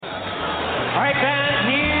right, fans,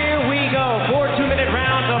 here we go. 4 2-minute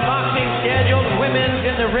rounds of boxing scheduled. Women's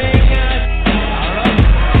in the ring.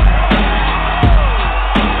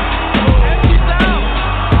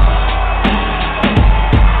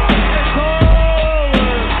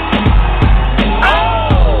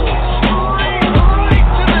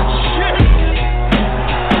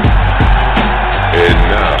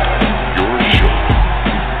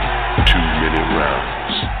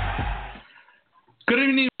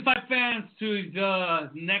 To the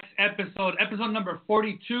next episode number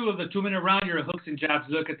 42 of the 2-Minute Round, your hooks and jabs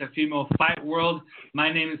look at the female fight world.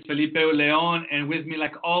 My name is Felipe Leon, and with me,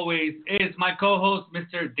 like always, is my co-host,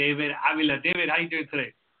 Mr. David Avila. David, how are you doing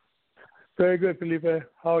today? Very good, Felipe.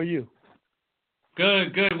 How are you?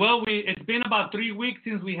 Good. Well, it's been about 3 weeks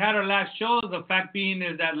since we had our last show. The fact being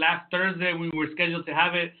is that last Thursday, we were scheduled to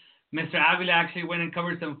have it. Mr. Avila actually went and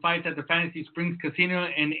covered some fights at the Fantasy Springs Casino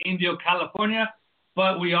in Indio, California.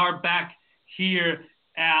 But we are back here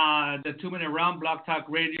at the 2-Minute Round,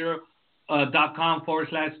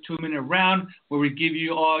 blogtalkradio.com/2-Minute Round, where we give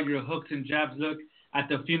you all your hooks and jabs look at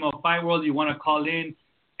the female fight world. You want to call in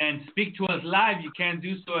and speak to us live, you can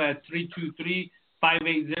do so at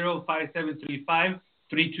 323-580-5735,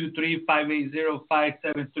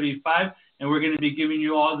 323-580-5735, and we're going to be giving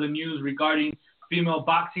you all the news regarding female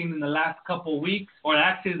boxing in the last couple weeks, or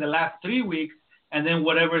actually the last 3 weeks, and then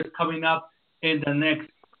whatever is coming up in the next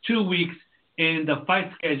 2 weeks in the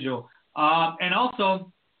fight schedule. And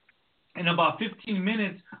also, in about 15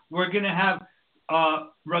 minutes, we're going to have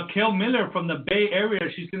Raquel Miller from the Bay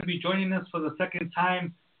Area. She's going to be joining us for the second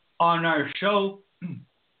time on our show.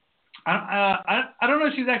 I don't know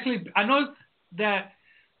if she's actually – I know that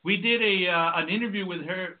we did an interview with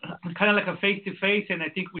her, kind of like a face-to-face, and I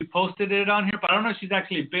think we posted it on here, but I don't know if she's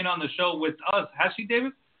actually been on the show with us. Has she,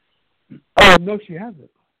 David? No, she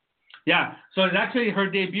hasn't. Yeah, so it's actually her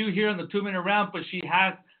debut here on the 2-Minute Round, but she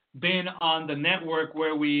has been on the network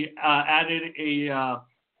where we added a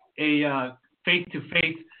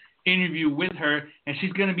face-to-face interview with her, and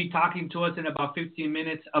she's going to be talking to us in about 15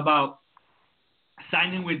 minutes about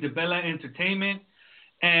signing with DeBella Entertainment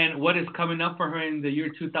and what is coming up for her in the year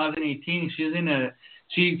 2018.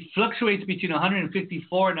 She fluctuates between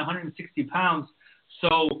 154 and 160 pounds,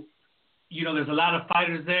 so there's a lot of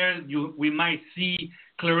fighters there. We might see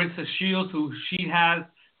Clarissa Shields, who she has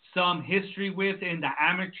some history with in the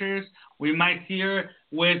amateurs. We might see her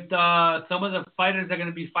with some of the fighters that are going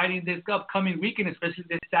to be fighting this upcoming weekend, especially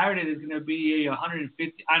this Saturday. There's going to be a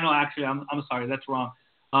 150. I know, actually, I'm sorry, that's wrong.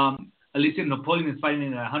 Alicia Napoleon is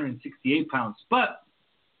fighting at 168 pounds, but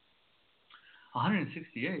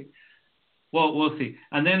 168. Well, we'll see.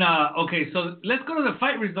 And then, okay, so let's go to the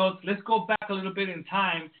fight results. Let's go back a little bit in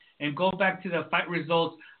time and go back to the fight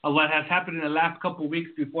results of what has happened in the last couple of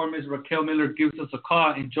weeks before Ms. Raquel Miller gives us a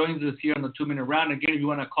call and joins us here on the 2-Minute Round. Again, if you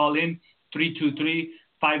want to call in,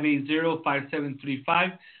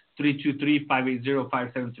 323-580-5735,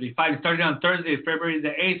 323-580-5735. It started on Thursday, February the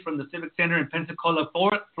 8th from the Civic Center in Pensacola,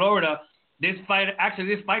 Florida. This fight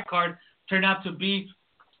card turned out to be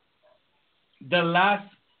the last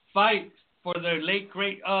fight for the late,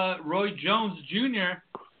 great Roy Jones Jr.,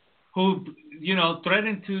 who,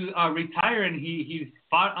 threatened to retire, and he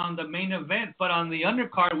fought on the main event. But on the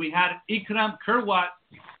undercard, we had Ikram Kurwat,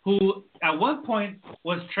 who at one point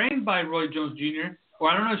was trained by Roy Jones Jr., or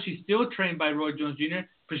I don't know if she's still trained by Roy Jones Jr.,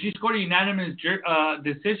 but she scored a unanimous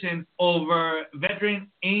decision over veteran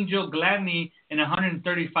Angel Gladney in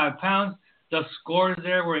 135 pounds. The scores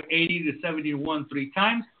there were 80-71 3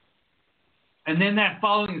 times. And then that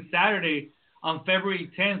following Saturday, on February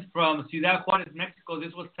 10th from Ciudad Juarez, Mexico.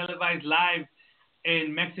 This was televised live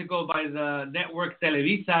in Mexico by the network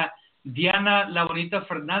Televisa. Diana La Bonita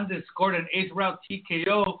Fernandez scored an 8th-round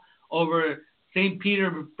TKO over St.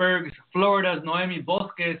 Petersburg, Florida's Noemi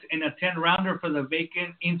Bosques in a 10-rounder for the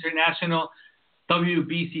vacant international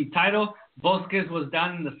WBC title. Bosques was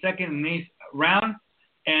down in the second and 8th round,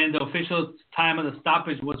 and the official time of the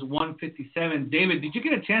stoppage was 1:57. David, did you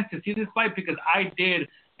get a chance to see this fight? Because I did,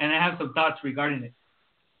 and I have some thoughts regarding it.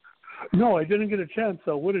 No, I didn't get a chance.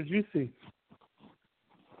 So what did you see?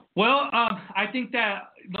 Well, I think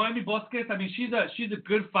that Noemi Bosques, she's a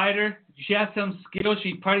good fighter. She has some skill.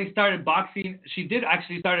 She probably started boxing. She did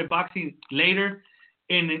actually started boxing later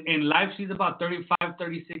in life. She's about 35,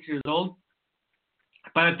 36 years old.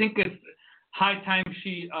 But I think it's high time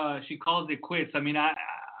she calls it quits.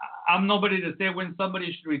 I'm nobody to say when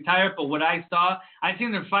somebody should retire, but what I saw, I've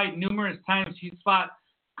seen her fight numerous times. She's fought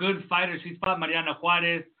good fighters. She's fought Mariana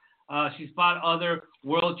Juarez. She's fought other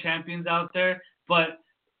world champions out there. But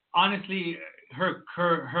honestly, her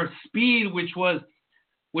speed, which was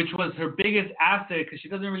which was her biggest asset because she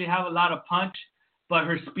doesn't really have a lot of punch, but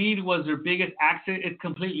her speed was her biggest asset. It's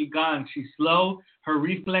completely gone. She's slow. Her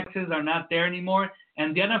reflexes are not there anymore.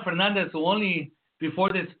 And Diana Fernandez, who only,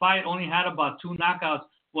 before this fight, only had about 2 knockouts,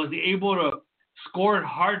 was able to score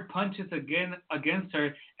hard punches against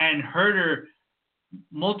her and hurt her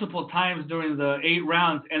multiple times during the 8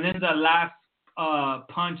 rounds. And then the last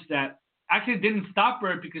punch that actually didn't stop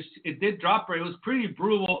her because it did drop her. It was pretty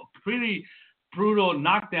brutal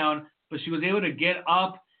knockdown, but she was able to get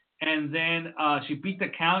up, and then she beat the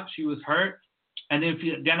count. She was hurt. And then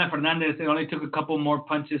Diana Fernandez, it only took a couple more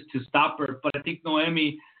punches to stop her. But I think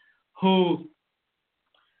Noemi, who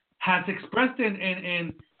has expressed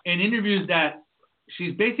in interviews that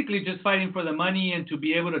she's basically just fighting for the money and to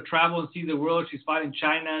be able to travel and see the world. She's fought in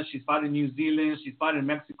China. She's fought in New Zealand. She's fought in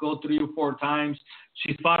Mexico 3 or 4 times.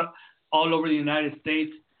 She's fought all over the United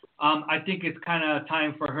States. I think it's kind of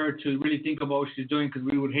time for her to really think about what she's doing because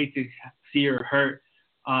we would hate to see her hurt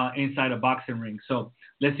inside a boxing ring. So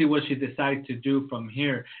let's see what she decides to do from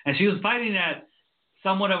here. And she was fighting at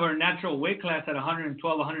somewhat of her natural weight class at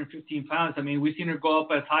 112, 115 pounds. I mean, we've seen her go up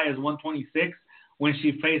as high as 126 when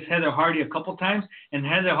she faced Heather Hardy a couple times. And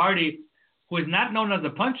Heather Hardy, who is not known as a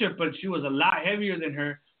puncher, but she was a lot heavier than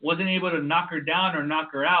her, wasn't able to knock her down or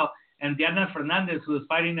knock her out. And Diana Fernandez, who was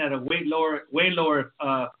fighting at a way lower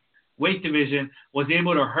weight division, was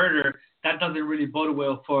able to hurt her. That doesn't really bode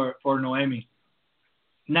well for Noemi.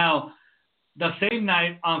 Now, the same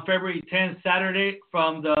night on February 10th, Saturday,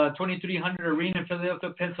 from the 2300 Arena in Philadelphia,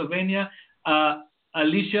 Pennsylvania,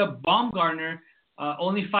 Alicia Baumgartner,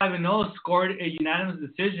 only 5-0, scored a unanimous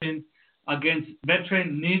decision against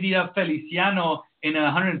veteran Nidia Feliciano in a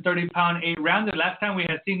 130-pound 8-rounder. Last time we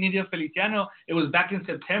had seen Nidia Feliciano, it was back in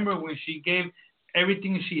September when she gave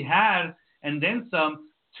everything she had and then some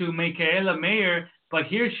to Michaela Mayer. But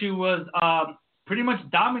here she was pretty much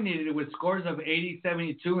dominated with scores of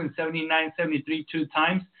 80-72 and 79-73 2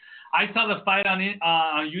 times. I saw the fight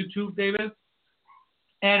on YouTube, David.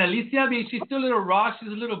 And Alicia, I mean, she's still a little raw. She's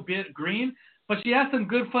a little bit green, but she has some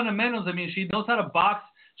good fundamentals. I mean, she knows how to box.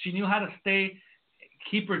 She knew how to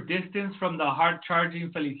keep her distance from the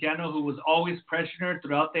hard-charging Feliciano, who was always pressuring her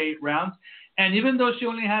throughout the 8 rounds. And even though she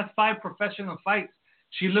only has 5 professional fights,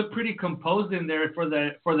 she looked pretty composed in there for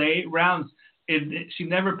the 8 rounds. She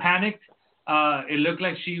never panicked. It looked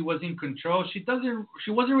like she was in control. She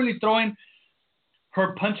wasn't really throwing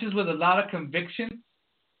her punches with a lot of conviction.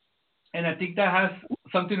 And I think that has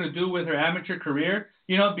something to do with her amateur career.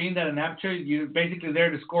 You know, being that an amateur, you're basically there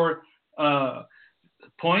to score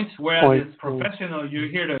points, whereas as professional, you're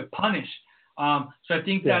here to punish. So I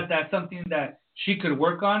think that that's something that she could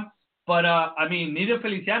work on. But, I mean, Nidia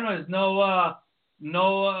Feliciano is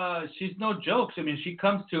she's no jokes. I mean, she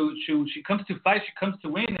comes to fight, she comes to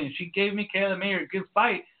win, and she gave Michaela Mayer a good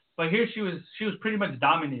fight. But here she was pretty much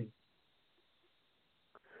dominated.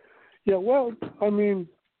 Yeah, well, I mean,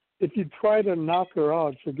 if you try to knock her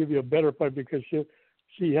out, she'll give you a better fight because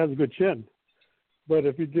she has a good chin. But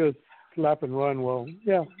if you just slap and run, well,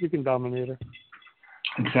 yeah, you can dominate her.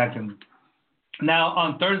 Exactly. Now,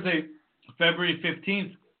 on Thursday, February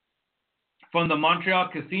 15th, from the Montreal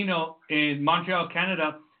Casino in Montreal,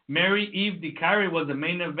 Canada, Mary-Eve DiCari was the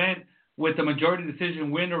main event with a majority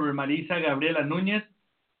decision win over Marisa Gabriela Nunez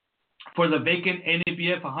for the vacant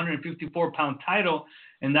NABF 154-pound title,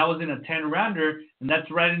 and that was in a 10-rounder, and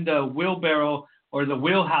that's right in the wheelbarrow or the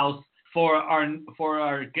wheelhouse for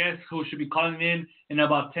our guest who should be calling in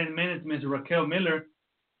about 10 minutes, Ms. Raquel Miller.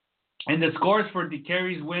 And the scores for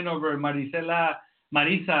DiCari's win over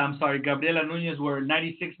Gabriela Nunez were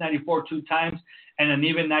 96-94 2 times and an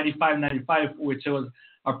even 95-95, which was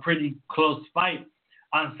a pretty close fight.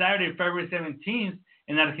 On Saturday, February 17th,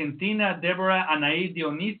 in Argentina, Deborah Anaí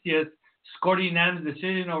Dionisius scored a unanimous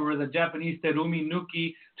decision over the Japanese Terumi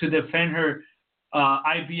Nuki to defend her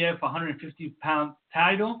IBF 150-pound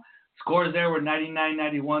title. Scores there were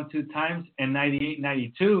 99-91 2 times and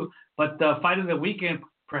 98-92. But the fight of the weekend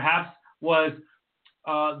perhaps was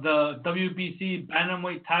the WBC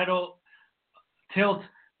bantamweight title tilt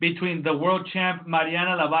between the world champ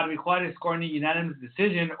Mariana La Barbie Juarez scoring a unanimous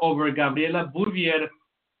decision over Gabriela Bouvier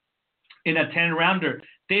in a 10-rounder.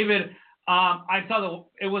 David, I saw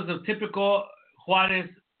it was a typical Juarez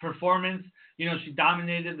performance. You know, she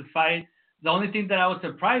dominated the fight. The only thing that I was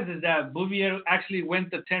surprised is that Bouvier actually went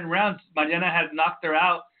the 10 rounds. Mariana had knocked her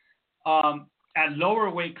out at lower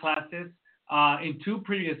weight classes in 2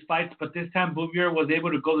 previous fights, but this time Bouvier was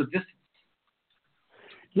able to go the distance.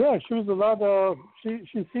 Yeah, she was a lot.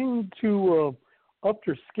 She seemed to up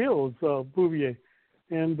her skills, Bouvier,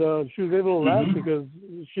 and she was able to last because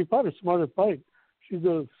she fought a smarter fight. She's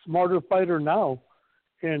a smarter fighter now,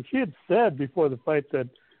 and she had said before the fight that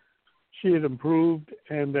she had improved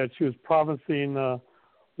and that she was promising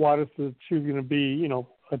Juarez that she was going to be,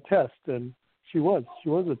 a test, and she was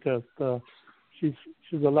a test. She's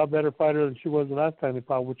a lot better fighter than she was the last time they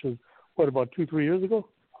fought, which was about 2-3 years ago.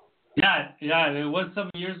 Yeah, it was some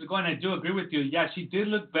years ago, and I do agree with you. Yeah, she did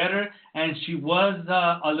look better, and she was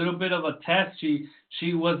a little bit of a test. She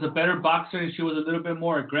was a better boxer, and she was a little bit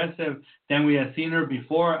more aggressive than we had seen her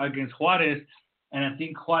before against Juarez. And I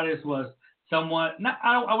think Juarez was somewhat,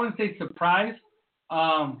 I wouldn't say surprised,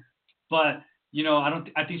 but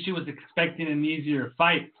I think she was expecting an easier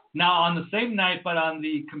fight. Now on the same night, but on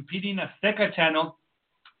the competing Azteca channel,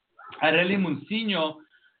 Arely Muncinho,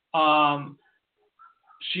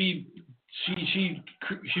 she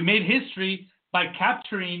made history by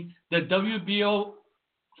capturing the WBO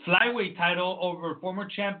flyweight title over former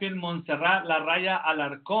champion Montserrat La Raya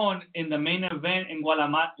Alarcón in the main event in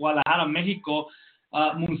Guadalajara, Mexico.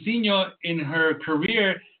 Muncinho, in her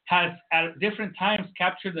career, has at different times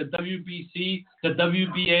captured the WBC, the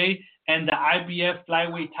WBA, and the IBF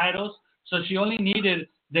flyweight titles. So she only needed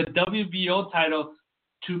the WBO title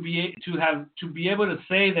to be able to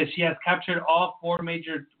say that she has captured all 4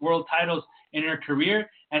 major world titles in her career,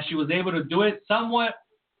 and she was able to do it. Somewhat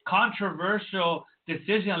controversial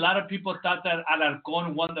decision. A lot of people thought that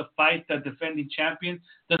Alarcón won the fight, the defending champion.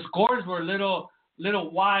 The scores were a little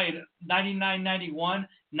wide, 99-91,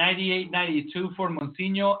 98-92 for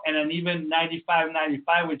Muncinho, and an even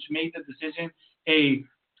 95-95, which made the decision a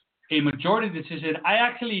majority decision. I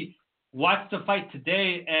actually watched the fight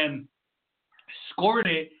today and scored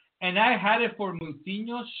it, and I had it for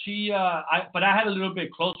Muncinho. But I had a little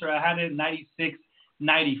bit closer. I had it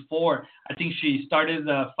 96-94. I think she started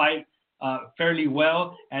the fight fairly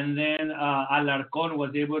well, and then Alarcón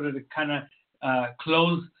was able to kind of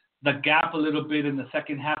close the gap a little bit in the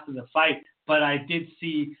second half of the fight. But I did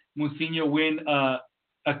see Muncinho win a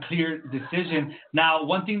clear decision. Now,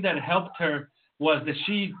 one thing that helped her was that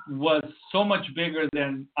she was so much bigger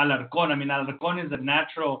than Alarcón. I mean, Alarcón is a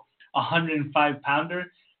natural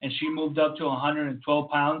 105-pounder, and she moved up to 112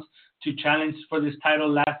 pounds to challenge for this title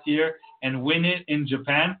last year and win it in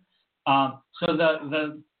Japan. So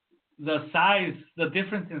the size, the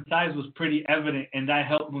difference in size was pretty evident, and that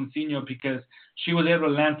helped Muncinho because she was able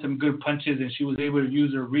to land some good punches, and she was able to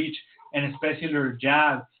use her reach and especially her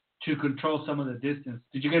jab to control some of the distance.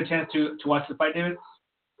 Did you get a chance to watch the fight, David?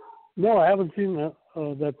 No, I haven't seen that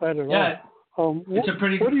fight at all. Yeah, it's a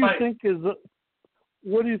pretty good fight.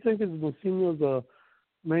 What do you think is Muncinho's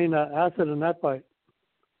main asset in that fight?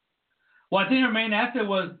 Well, I think her main asset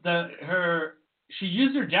was she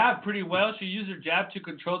used her jab pretty well. She used her jab to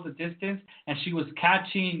control the distance, and she was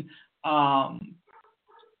catching Alarcón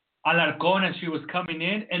as she was coming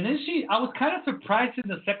in. And then I was kind of surprised in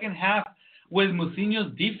the second half with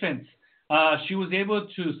Muncinho's defense. She was able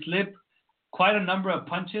to slip quite a number of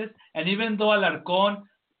punches, and even though Alarcón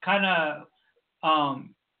kind of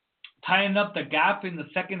tying up the gap in the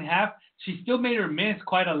second half, she still made her miss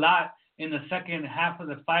quite a lot in the second half of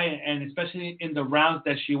the fight, and especially in the rounds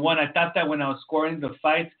that she won. I thought that when I was scoring the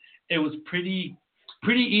fights, it was pretty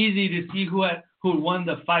easy to see who won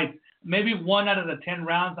the fight. Maybe 1 out of the 10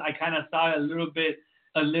 rounds, I kind of saw a little bit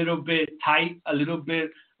tight, a little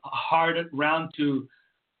bit hard round to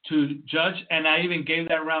judge, and I even gave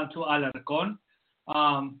that round to Alarcón.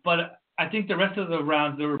 But I think the rest of the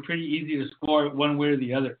rounds, they were pretty easy to score one way or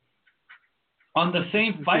the other. On the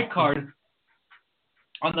same fight card,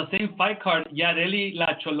 Yareli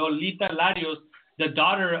La Chololita Larios, the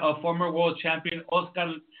daughter of former world champion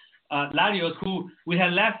Oscar Larios, who we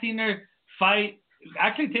had last seen her fight,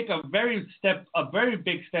 actually take a very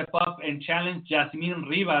big step up and challenge Yasmin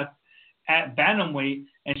Rivas at bantamweight,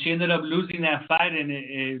 and she ended up losing that fight, and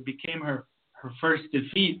it became her first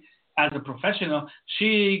defeat as a professional.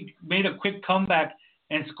 She made a quick comeback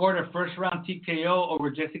and scored her first round TKO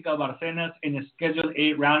over Jessica Barcenas in a scheduled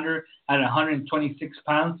 8-rounder at 126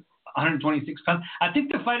 pounds. I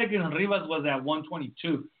think the fight against Rivas was at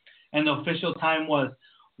 122, and the official time was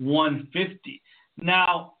 150.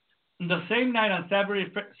 Now, the same night on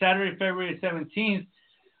Saturday, February 17th,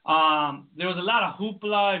 there was a lot of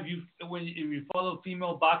hoopla if you follow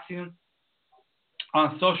female boxing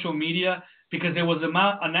on social media, because it was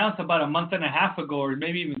announced about a month and a half ago, or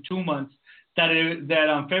maybe even 2 months, that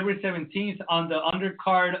on February 17th on the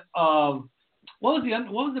undercard of what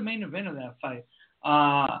was the main event of that fight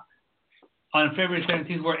on February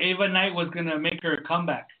 17th, where Ava Knight was going to make her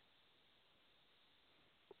comeback.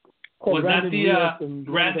 Was that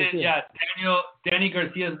Danny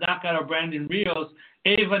Garcia's knockout of Brandon Rios?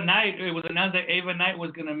 It was announced that Ava Knight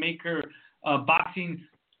was going to make her boxing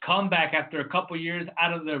comeback after a couple years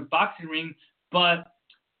out of the boxing ring, but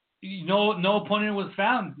no opponent was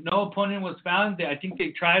found. No opponent was found. I think they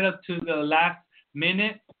tried up to the last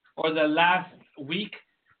minute or the last week,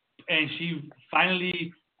 and she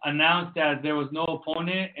finally announced that there was no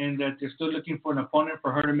opponent and that they're still looking for an opponent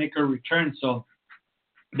for her to make her return. So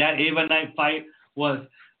that Ava Knight fight was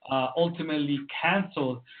ultimately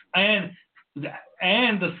canceled. And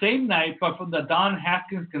the same night, but from the Don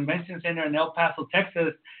Haskins Convention Center in El Paso,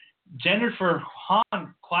 Texas, Jennifer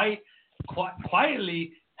Hahn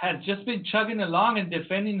quietly has just been chugging along and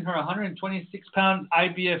defending her 126-pound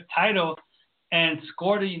IBF title and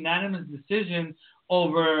scored a unanimous decision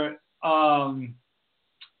over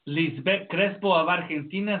Lisbeth Crespo of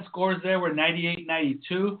Argentina. Scores there were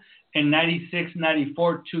 98-92 and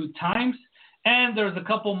 96-94 two times. And there's a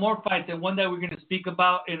couple more fights, and one that we're going to speak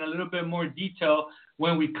about in a little bit more detail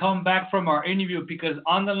when we come back from our interview, because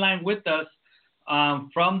on the line with us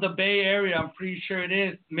from the Bay Area, I'm pretty sure it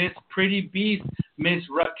is, Miss Pretty Beast, Miss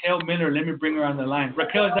Raquel Miller. Let me bring her on the line.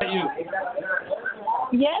 Raquel, is that you?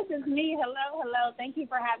 Yes, it's me. Hello. Thank you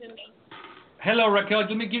for having me. Hello, Raquel.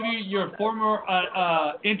 Let me give you your former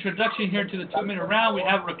introduction here to the 2-minute round. We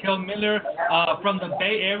have Raquel Miller from the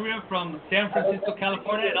Bay Area, from San Francisco,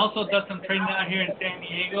 California, and also does some training out here in San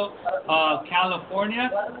Diego,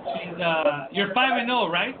 California. She's you're 5-0,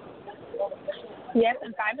 right? Yes,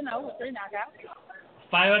 I'm 5-0 with 3 knockouts.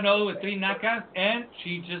 5-0 with 3 knockouts, and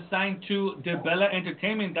she just signed to DeBella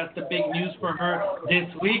Entertainment. That's the big news for her this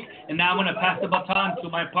week. And now I'm going to pass the baton to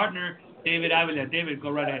my partner, David Avila. David,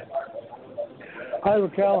 go right ahead. Hi,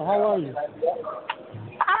 Raquel. How are you?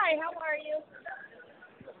 Hi, how are you?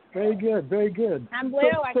 Very good, very good. I'm blue.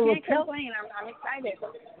 I can't Raquel, complain. I'm excited.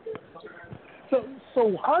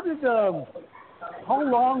 So how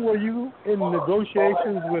long were you in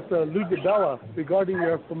negotiations with Lou DeBella regarding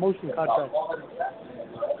your promotion contract?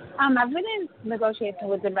 I've been in negotiation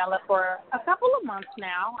with DeBella for a couple of months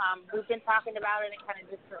now. We've been talking about it and kind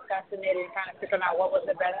of just discussing it and kind of figuring out what was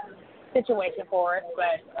the best situation for us,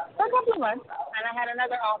 but for a couple of months. And I had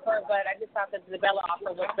another offer, but I just thought that the DeBella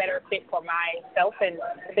offer was better fit for myself and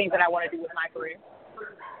the things that I want to do with my career.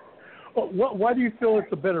 Why do you feel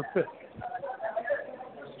it's a better fit?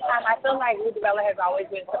 I feel like Lou DeBella has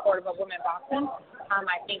always been supportive of women boxing.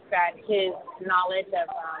 I think that his knowledge of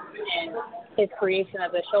and his creation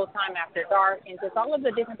of the Showtime After Dark and just all of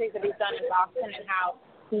the different things that he's done in boxing and how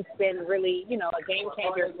he's been really, a game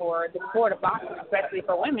changer for the sport of boxing, especially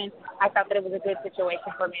for women, I thought that it was a good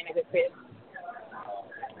situation for me and a good fit.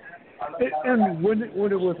 And when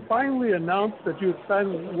it was finally announced that you had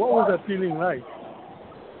signed, what was that feeling like?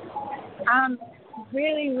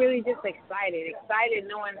 Really, really just excited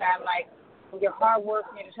knowing that, your hard work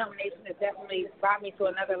and your determination has definitely brought me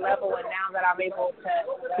to another level, and now that I'm able to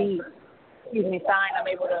be signed,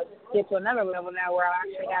 I'm able to get to another level now where I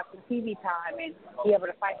actually have some TV time and be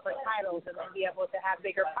able to fight for titles and then be able to have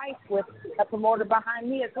bigger fights with a promoter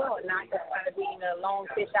behind me as well, not just kind of being a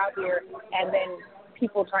lone fish out here and then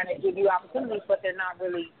people trying to give you opportunities, but they're not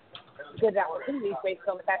really good opportunities based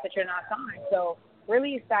on the fact that you're not signed. So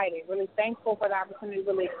really excited, really thankful for the opportunity,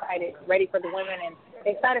 really excited, ready for the women, and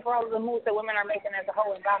excited for all of the moves that women are making as a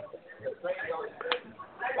whole in boxing.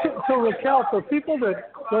 So Raquel, for people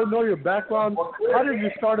that don't know your background, how did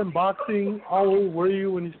you start in boxing? How old were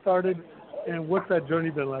you when you started? And what's that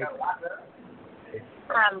journey been like?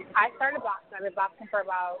 I started boxing. I've been boxing for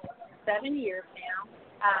about 7 years now.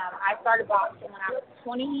 I started boxing when I was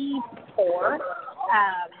 24.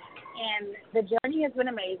 And the journey has been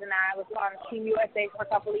amazing. I was on Team USA for a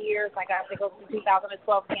couple of years. I got to go to the 2012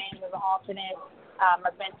 games as an alternate.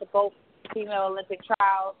 I've been to both female Olympic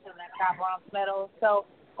trials and I got bronze medals. So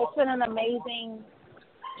it's been an amazing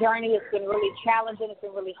journey. It's been really challenging. It's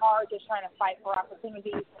been really hard just trying to fight for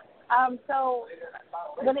opportunities.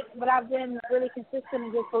 But I've been really consistent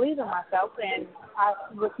and just believe in myself, and I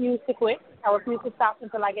refuse to quit. I refuse to stop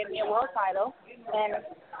until I get me a world title. And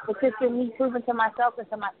it's just been me proving to myself and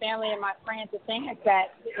to my family and my friends and fans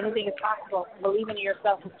that anything is possible. Believing in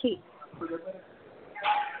yourself is key.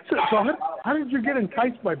 So how did you get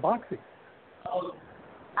enticed by boxing?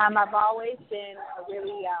 I've always been a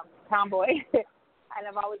really tomboy, and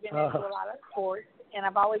I've always been into a lot of sports, and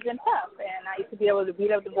I've always been tough. And I used to be able to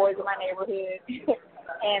beat up the boys in my neighborhood.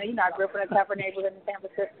 And, I grew up in a tougher neighborhood in San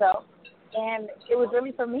Francisco. And it was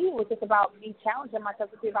really, for me, it was just about me challenging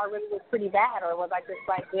myself to see if I really was pretty bad, or was I just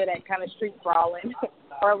good at kind of street brawling,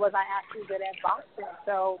 or was I actually good at boxing?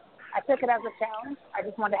 So I took it as a challenge. I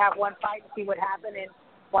just wanted to have one fight and see what happened, and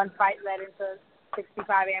one fight led into 65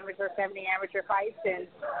 amateur, 70 amateur fights, and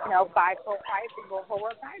 5 full fights and go for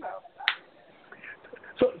world title.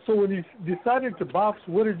 So when you decided to box,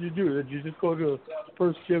 what did you do? Did you just go to the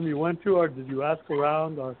first gym you went to, or did you ask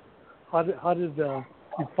around, or how did you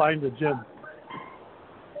find the gym?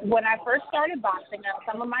 When I first started boxing,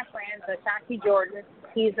 some of my friends, Shanti Jordan,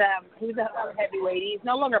 he was a heavyweight. He's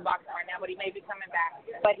no longer boxing right now, but he may be coming back.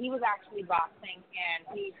 But he was actually boxing, and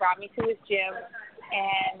he brought me to his gym.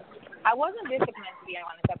 And I wasn't disciplined, to be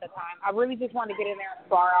honest, at the time. I really just wanted to get in there and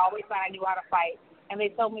spar. I always thought I knew how to fight. And they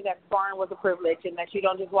told me that sparring was a privilege and that you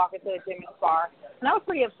don't just walk into a gym and spar. And I was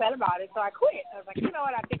pretty upset about it, so I quit. I was like, you know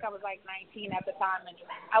what, I think I was like 19 at the time, and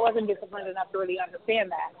I wasn't disciplined enough to really understand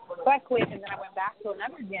that. So I quit, and then I went back to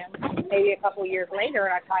another gym maybe a couple years later,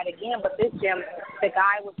 and I tried again. But this gym, the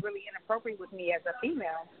guy was really inappropriate with me as a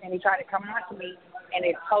female, and he tried to come on to me, and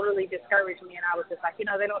it totally discouraged me. And I was just like, you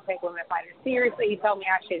know, they don't take women fighters seriously. He told me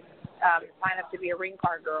I should line up to be a ring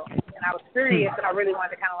card girl. And I was furious, and I really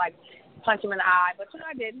wanted to kind of like punch him in the eye, but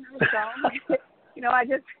I didn't. I was strong. I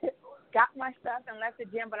just got my stuff and left the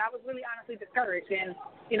gym, but I was really honestly discouraged, and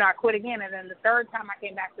I quit again. And then the third time I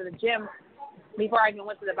came back to the gym, before I even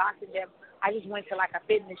went to the boxing gym, I just went to like a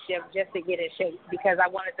fitness gym just to get in shape, because I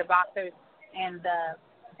wanted the boxers and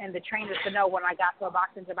the trainers to know when I got to a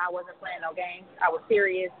boxing gym I wasn't playing no games. I was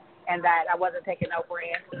serious, and that I wasn't taking no for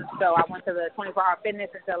it. So I went to the 24-hour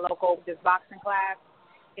fitness into a local boxing class.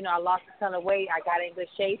 I lost a ton of weight. I got in good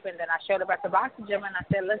shape, and then I showed up at the boxing gym, and I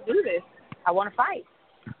said, let's do this. I want to fight.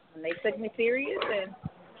 And they took me serious, and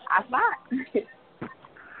I fought.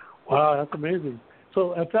 Wow, that's amazing.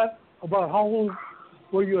 So about how old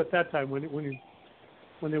were you at that time when it was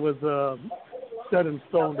set in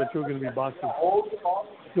stone that you were going to be boxing?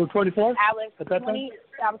 You were 24 at that time?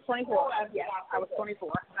 I was 24. Yes, I was 24.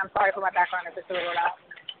 I'm sorry for my background if it's a little loud.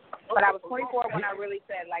 But I was 24 when I really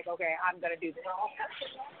said, like, okay, I'm going to do this.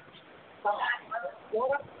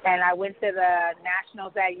 And I went to the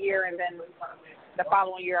Nationals that year, and then the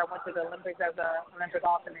following year I went to the Olympics as an Olympic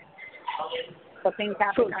alternate. So things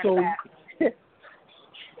happened kind of fast.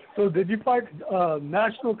 So did you fight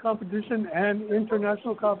national competition and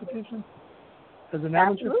international competition as an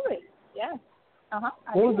amateur? Absolutely, yes.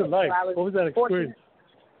 What was it like? What was that experience?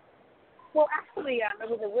 Well, actually, it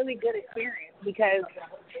was a really good experience because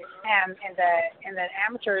in the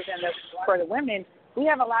amateurs and for the women, we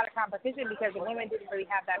have a lot of competition because the women didn't really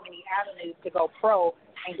have that many avenues to go pro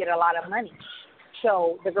and get a lot of money.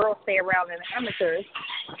 So the girls stay around in the amateurs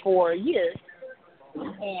for years,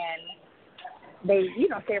 and they,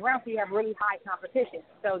 stay around, so you have really high competition.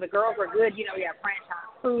 So the girls were good. You have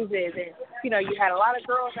franchise cruises, and, you had a lot of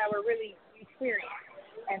girls that were really experienced.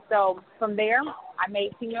 And so from there, I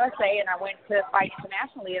made Team USA, and I went to fight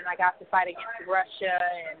internationally, and I got to fight against Russia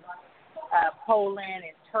and Poland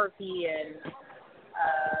and Turkey and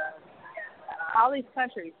all these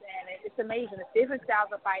countries. And it's amazing. It's different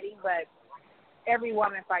styles of fighting, but every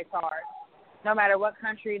woman fights hard. No matter what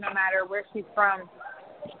country, no matter where she's from,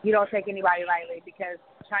 you don't take anybody lightly, because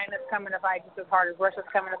China's coming to fight just as hard as Russia's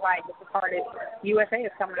coming to fight, just as hard as USA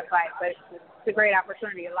is coming to fight. But it's a great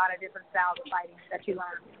opportunity, a lot of different styles of fighting that you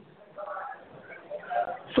learn.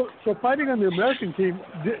 So fighting on the American team,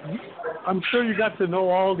 I'm sure you got to know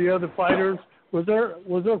all the other fighters. Was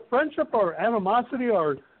there friendship or animosity,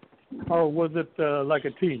 or was it like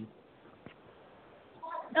a team?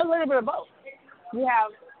 A little bit of both. You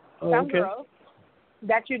have some girls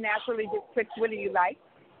that you naturally just pick what you like.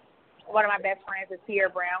 One of my best friends is Sierra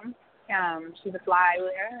Brown. She's a fly.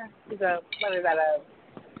 What is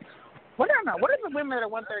the women that are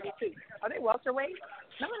 132? Are they welterweight?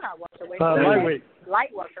 No, they're not welterweight. Lightweight.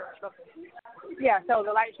 Light welter. Yeah, so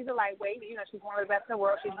she's a lightweight. She's one of the best in the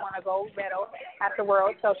world. She's won a gold medal at the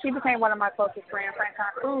world. So she became one of my closest friends.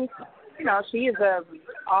 Franchise Cruz, she is a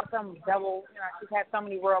awesome double. She's had so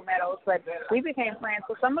many world medals, but we became friends.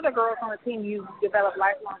 So some of the girls on the team you develop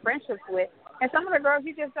lifelong friendships with, and some of the girls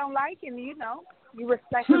you just don't like, and you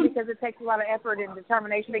respect them because it takes a lot of effort and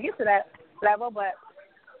determination to get to that level, but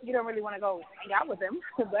you don't really want to go hang out with them,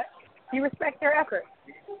 but you respect their effort.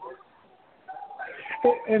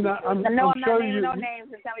 And I'm I'm sure not naming no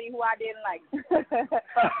names and telling you who I didn't like.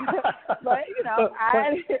 But,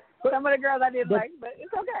 some of the girls I didn't like, but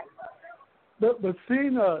it's okay. But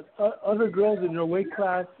seeing other girls in your weight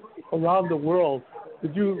class around the world,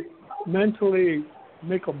 did you mentally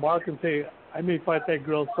make a mark and say, I may fight that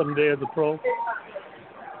girl someday as a pro?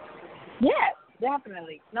 Yes,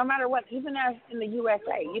 definitely. No matter what, even as in the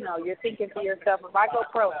USA, you're thinking to yourself, if I go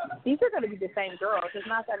pro, these are going to be the same girls. There's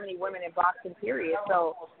not that many women in boxing, period.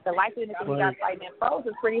 So the likeliness of you guys fighting in pros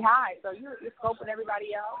is pretty high. So you're scoping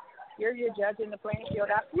everybody else. You're judging the playing field,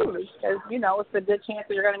 absolutely, because, it's a good chance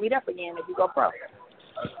that you're going to meet up again if you go pro.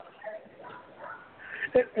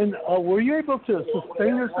 And were you able to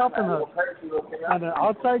sustain yourself on an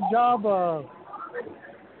outside job?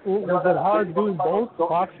 Was it hard doing both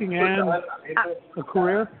boxing and a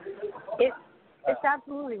career? It's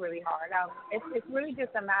absolutely really hard. It's really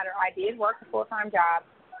just a matter. I did work a full-time job.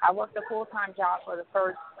 I worked a full-time job for the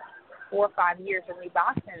first 4 or 5 years of me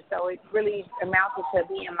boxing, so it really amounted to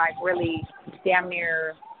being like really damn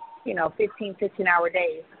near, 15-hour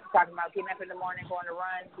days. Talking about getting up in the morning, going to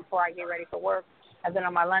run before I get ready for work, and then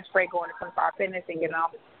on my lunch break going to 24-hour fitness and getting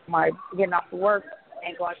off to work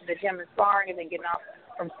and going to the gym and sparring, and then getting off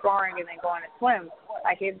from sparring and then going to swim.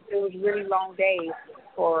 Like it was really long days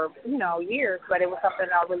for years, but it was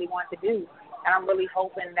something that I really wanted to do, and I'm really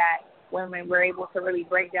hoping that women were able to really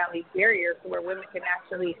break down these barriers to where women can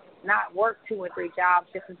actually not work 2 or 3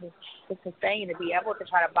 jobs just to sustain, to be able to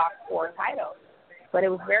try to box for a title. But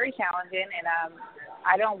it was very challenging, and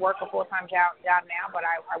I don't work a full-time job now, but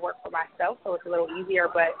I work for myself, so it's a little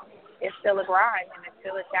easier, but it's still a grind, and it's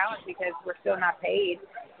still a challenge because we're still not paid,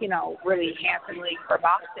 really handsomely for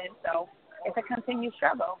boxing, so it's a continued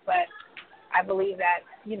struggle. But I believe that,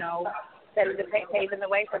 that is paving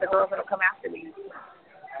the way for the girls that will come after me.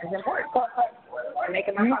 It's important.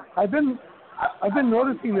 Making my I've been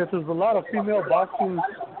noticing that there's a lot of female boxing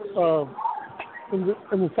in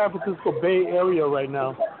the San Francisco Bay Area right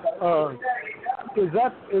now. Is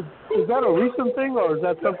that a recent thing, or is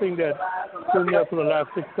that something that's been there for the last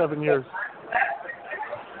 6-7 years?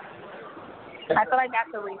 I feel like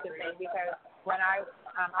that's a recent thing because when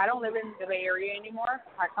I don't live in the Bay Area anymore.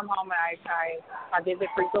 I come home and I visit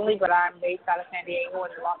frequently, but I'm based out of San Diego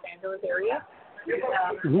in the Los Angeles area. It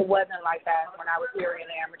wasn't like that when I was here in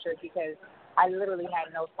the amateurs because I literally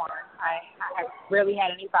had no sparring. I rarely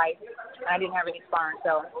had any fights, and I didn't have any sparring.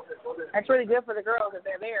 So that's really good for the girls that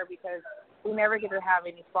they're there because we never get to have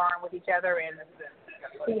any sparring with each other and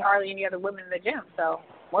see hardly any other women in the gym. So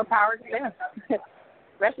more power to them.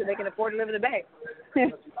 Especially they can afford to live in the Bay.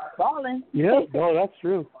 Balling. Yeah, no, that's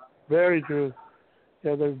true. Very true.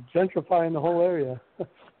 Yeah, they're gentrifying the whole area.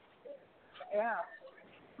 Yeah.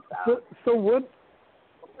 So what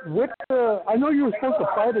I know you were supposed to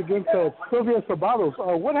fight against Sylvia Sabatos.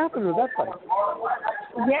 What happened to that fight?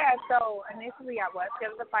 Yeah, so initially I was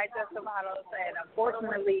scheduled to fight Sabatos, and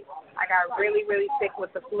unfortunately I got really, really sick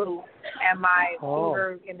with the flu, and my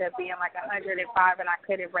fever ended up being like 105, and I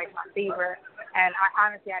couldn't break my fever. And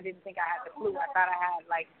I didn't think I had the flu. I thought I had,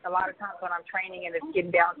 like, a lot of times when I'm training and it's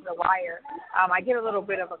getting down to the wire, I get a little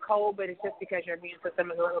bit of a cold, but it's just because your immune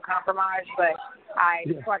system is a little compromised. But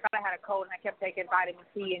so I thought I had a cold, and I kept taking vitamin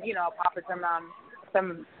C and, popping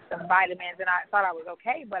some vitamins, and I thought I was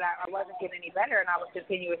okay, but I wasn't getting any better, and I was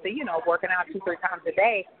continuously, working out 2-3 times a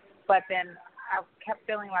day. But then I kept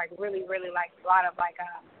feeling like really, really like a lot of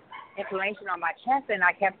inflammation on my chest, and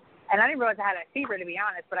I didn't realize I had a fever, to be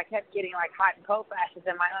honest, but I kept getting like hot and cold flashes,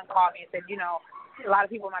 and my aunt called me and said, a lot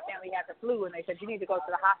of people in my family had the flu, and they said, you need to go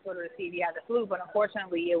to the hospital to see if you had the flu. But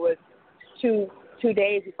unfortunately, it was two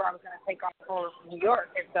days before I was going to take off for New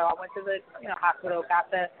York. And so I went to the hospital, got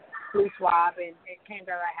the flu swab, and it came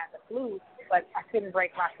out I had the flu, but I couldn't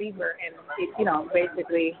break my fever. And,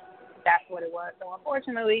 basically that's what it was. So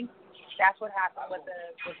unfortunately, that's what happened with the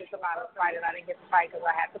Sabatos fight, and I didn't get to fight because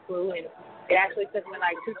I had the flu, and it actually took me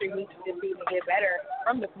like 2-3 weeks to even get better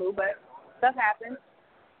from the flu, but stuff happens.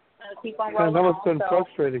 Keep on rolling. That must have been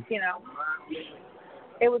frustrating.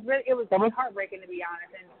 It was heartbreaking, to be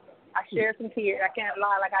honest, and I shared some tears. I can't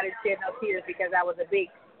lie, like I didn't shed no tears because that was a big.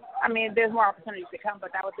 There's more opportunities to come,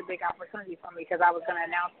 but that was a big opportunity for me because I was going to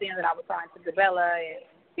announce then that I was signed to Bella, and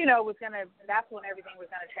that's when everything was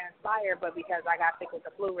going to transpire, but because I got sick with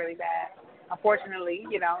the flu really bad, unfortunately,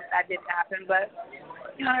 that didn't happen, but,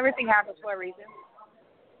 everything happens for a reason.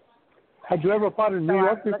 Had you ever fought in New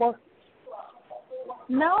York before?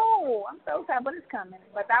 No, I'm so sad, but it's coming.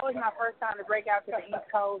 But that was my first time to break out to the East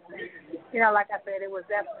Coast, and, like I said, it was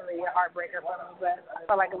definitely a heartbreaker for me, but I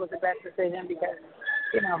felt like it was the best decision because,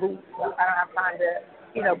 I don't have time to,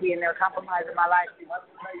 be in there compromising my life.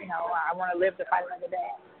 I want to live to fight another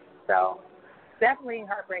day. So definitely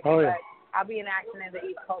heartbreaking, but I'll be in action in the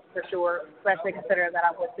East Coast for sure, especially considering that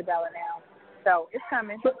I'm with Bella now. So it's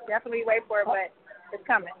coming. Definitely wait for it, but it's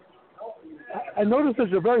coming. I noticed that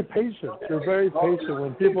you're very patient. You're very patient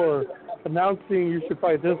when people are announcing you should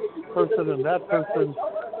fight this person and that person.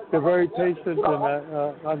 You're very patient and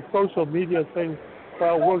on social media saying,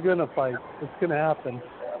 well, we're going to fight. It's going to happen.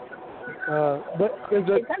 But is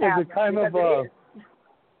it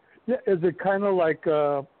kind of like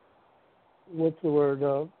what's the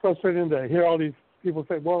word? Frustrating to hear all these people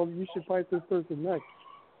say, "Well, you should fight this person next."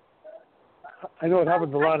 I know it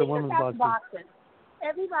happens a lot in women's boxing.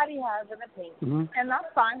 everybody has an opinion, Mm-hmm. and that's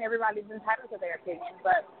fine. Everybody's entitled to their opinion,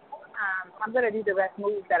 but I'm going to do the best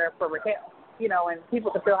moves that are for Raquel, and people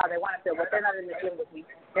can feel how they want to feel, but they're not in the gym with me.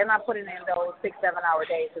 They're not putting in those 6-7 hour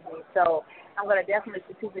days with me. So I'm going to definitely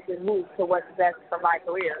strategically move to what's best for my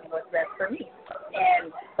career and what's best for me.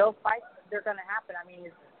 And those fights, they're going to happen. I mean,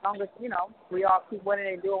 as long as, we all keep winning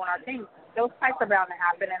and doing our thing, those fights are bound to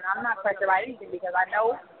happen. And I'm not pressured by anything because I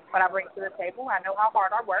know what I bring to the table. I know how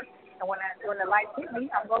hard I work. And when the lights hit me,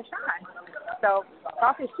 I'm going to shine. So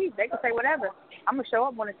talk is cheap. They can say whatever. I'm going to show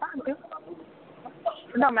up when it's time to.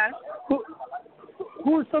 No matter.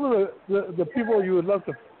 Who are some of the people you would love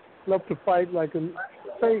to fight? Like,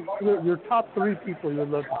 say your top 3 people you would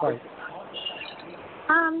love to fight.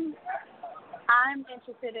 I'm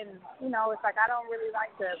interested in, it's like I don't really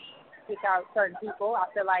like to pick out certain people. I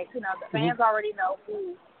feel like, the fans already know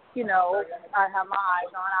who, I have my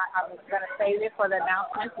eyes on. I'm going to save it for the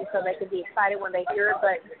announcement so they can be excited when they hear it.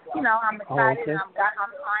 But, I'm excited and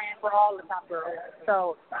I'm eyeing for all the top girls.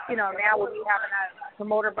 So, now with me having a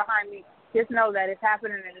promoter behind me, just know that it's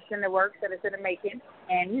happening and it's in the works and it's in the making.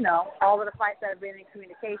 And, all of the fights that have been in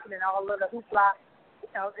communication and all of the hoopla,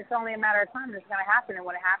 it's only a matter of time that it's going to happen. And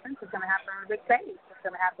when it happens, it's going to happen on a big stage. It's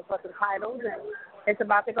going to have to put some titles and it's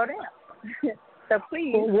about to go down. So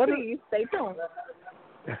please stay tuned.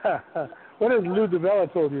 What has Lou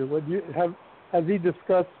DiBella told you? Has he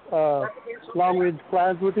discussed long-range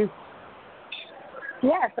plans with you?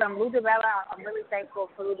 Yes, Lou DiBella, I'm really thankful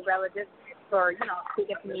for Lou DiBella just for,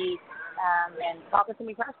 speaking to me and talking to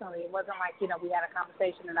me personally. It wasn't like, we had a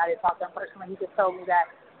conversation and I didn't talk to him personally. He just told me that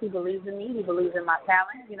he believes in me. He believes in my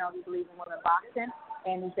talent. He believes in women boxing.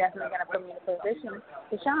 And he's definitely going to put me in a position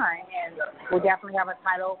to shine. And we'll definitely have a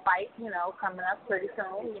title fight, coming up pretty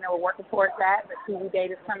soon. We're working towards that. The TV date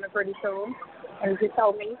is coming pretty soon. And he just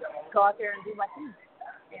told me, go out there and do my thing.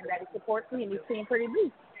 And that he supports me and he's seeing pretty big.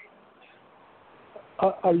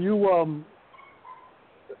 Are you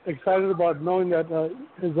excited about knowing that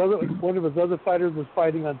one of his other fighters was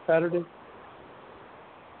fighting on Saturday?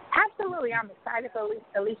 Absolutely, I'm excited for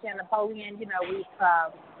Alicia and Napoleon. We've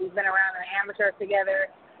been around in the amateurs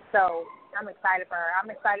together, so I'm excited for her. I'm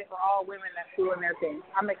excited for all women that's doing their thing.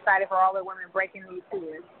 I'm excited for all the women breaking these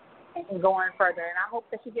seals and going further. And I hope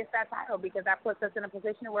that she gets that title because that puts us in a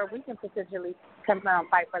position where we can potentially come down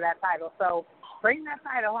and fight for that title. So bring that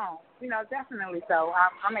title home. Definitely so.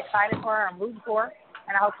 I'm excited for her. I'm rooting for her,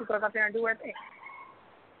 and I hope she goes out there and do her thing.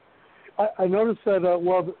 I noticed that,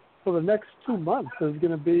 for the next 2 months, there's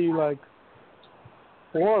going to be like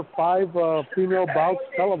 4 or 5 female bouts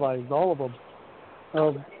televised, all of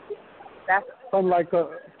them. That's unlike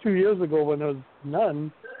 2 years ago when there was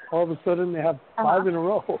none. All of a sudden, they have 5 in a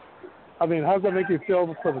row. I mean, how does that make you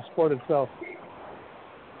feel for the sport itself?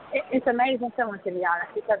 It's amazing feeling, to be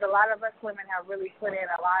honest, because a lot of us women have really put in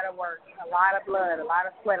a lot of work, a lot of blood, a lot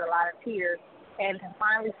of sweat, a lot of tears. And to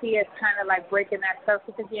finally see us kind of like breaking that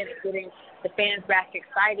surface again and getting the fans back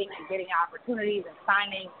exciting and getting opportunities and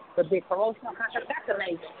signing the big promotional contracts, that's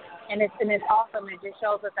amazing. And it's awesome. It just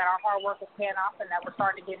shows us that our hard work is paying off and that we're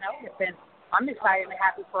starting to get noticed. And I'm excited and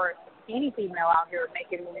happy for any female out here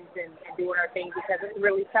making moves and doing her thing because it's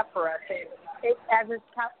really tough for us. And it's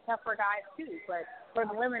tough for guys too. But for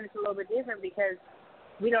the women, it's a little bit different because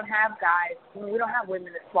we don't have guys. We don't have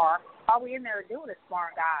women that spar. All we in there doing is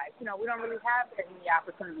sparring guys. We don't really have as many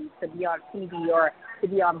opportunities to be on TV or to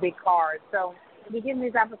be on big cards. So to be given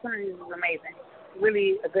these opportunities is amazing.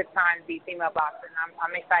 Really a good time to be female boxing.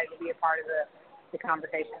 I'm excited to be a part of the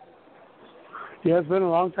conversation. Yeah, it's been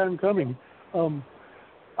a long time coming.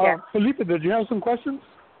 Felipe, did you have some questions?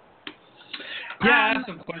 Yeah, I have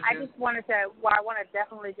some questions. I just wanted to, I want to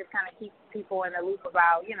definitely just kind of keep people in the loop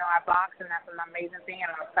about, I box and that's an amazing thing and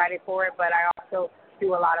I'm excited for it, but I also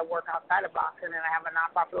do a lot of work outside of boxing and I have a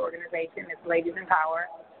nonprofit organization. It's Ladies in Power.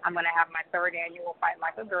 I'm going to have my 3rd annual Fight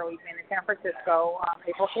Like a Girl event in San Francisco on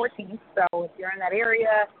April 14th. So if you're in that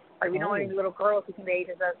area or if you know any little girls who can be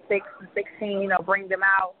ages of 6 and 16, bring them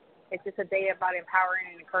out. It's just a day about empowering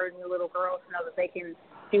and encouraging the little girls to know that they can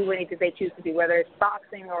do anything they choose to do, whether it's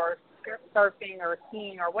boxing or surfing or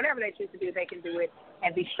skiing or whatever they choose to do, they can do it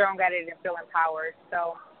and be strong at it and feel empowered.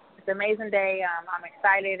 So it's an amazing day. I'm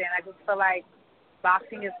excited, and I just feel like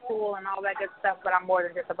boxing is cool and all that good stuff, but I'm more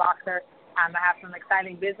than just a boxer. I have some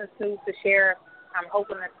exciting business news to share. I'm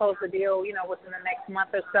hoping to close the deal, within the next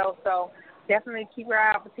month or so. So definitely keep your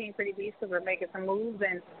eye out for Team Pretty Beast because we're making some moves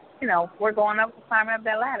and, we're going up, climbing up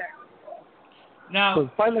that ladder. Now, so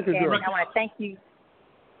Fight Like a Girl. I want to thank you.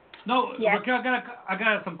 No, yes. Raquel, I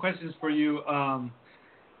got some questions for you.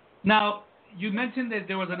 Now, you mentioned that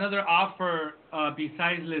there was another offer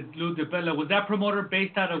besides Lou DiBella. Was that promoter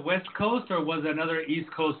based out of West Coast or was it another East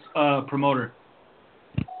Coast promoter?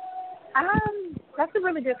 That's a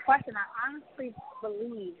really good question. I honestly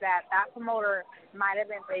believe that promoter might have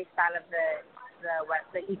been based out of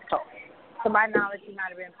the East Coast. To my knowledge, he might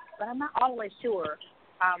have been, but I'm not always sure.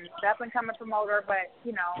 The up-and-coming promoter, but,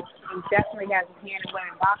 you know, he definitely has his hand in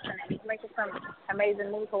women boxing, and he's making some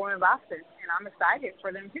amazing moves for women boxing, and I'm excited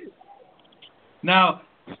for them, too. Now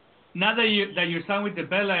that you're signed with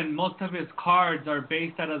DiBella and most of his cards are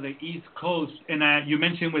based out of the East Coast, and you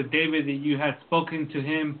mentioned with David that you had spoken to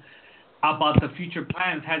him about the future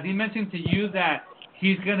plans. Has he mentioned to you that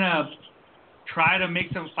he's going to try to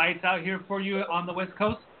make some fights out here for you on the West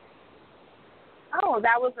Coast? Oh,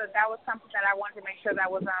 that was something that I wanted to make sure that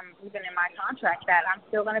was even in my contract, that I'm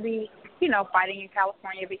still going to be, you know, fighting in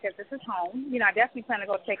California because this is home. You know, I definitely plan to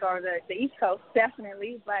go take over the East Coast,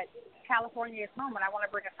 definitely, but California is home, and I want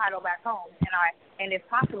to bring a title back home. And if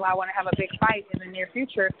possible, I want to have a big fight in the near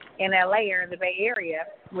future in LA or in the Bay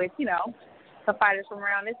Area with, you know, some fighters from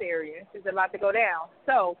around this area. It's about to go down.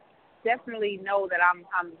 So definitely know that I'm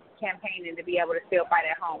campaigning to be able to still fight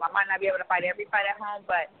at home. I might not be able to fight every fight at home,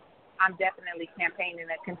 but I'm definitely campaigning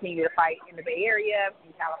to continue to fight in the Bay Area,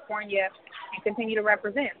 in California, and continue to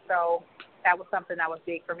represent. So that was something that was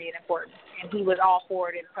big for me and important. And he was all for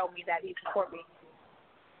it and told me that he'd support me.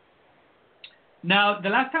 Now, the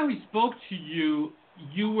last time we spoke to you,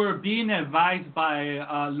 you were being advised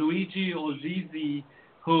by Luigi Ozizi,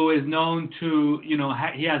 who is known to, you know,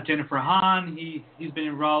 he has Jennifer Hahn. He's been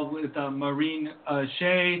involved with Maureen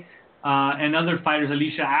Shea and other fighters,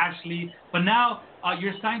 Alicia Ashley. But now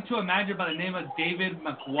you're signed to a manager by the name of David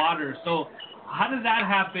McWater. So how did that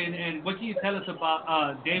happen, and what can you tell us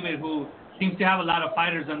about David, who seems to have a lot of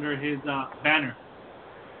fighters under his banner?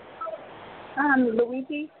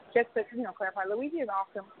 Luigi, just to, you know, clarify, Luigi is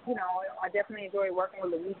awesome. You know, I definitely enjoy working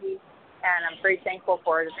with Luigi, and I'm very thankful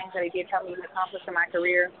for the things that he did help me accomplish in my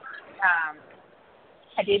career.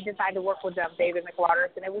 I did decide to work with David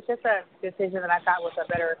McWaters, and it was just a decision that I thought was a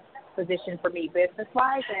better position for me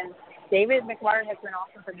business-wise. And David McWaters has been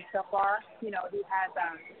awesome for me so far. You know, he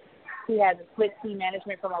has a split team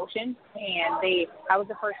management promotion, and I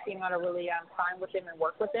was the first female to really sign with him and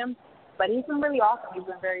work with him. But he's been really awesome. He's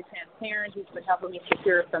been very transparent. He's been helping me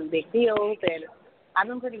secure some big deals, and I've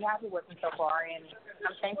been pretty happy with him so far, and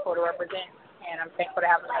I'm thankful to represent, and I'm thankful to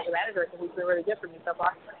have him as a manager because he's been really good for me so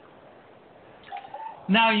far.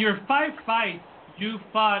 Now, your 5 fights, you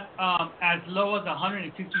fought as low as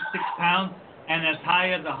 156 pounds and as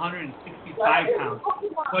high as 165 pounds.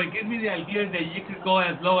 So it gives me the idea that you could go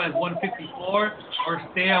as low as 154 or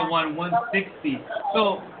stay at 160.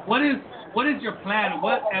 So what is your plan?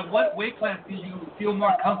 At what weight class do you feel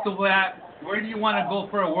more comfortable at? Where do you want to go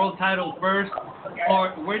for a world title first, or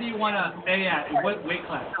where do you want to stay at? In what weight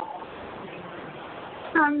class?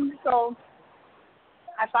 So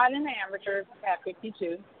I fought in the amateurs at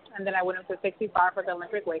 52, and then I went up to 65 for the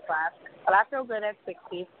Olympic weight class. But I feel good at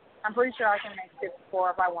 60. I'm pretty sure I can make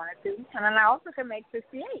 64 if I wanted to, and then I also can make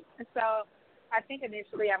 68. So I think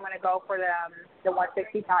initially I'm going to go for the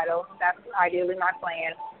 160 title. That's ideally my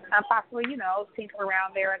plan. Possibly, you know, tinker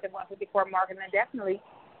around there at the 154 mark, and then definitely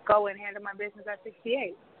go and handle my business at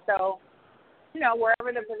 68. So, you know,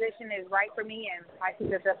 wherever the position is right for me, and I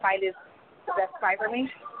think that the fight is the best fight for me,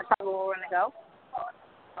 that's probably where we're going to go.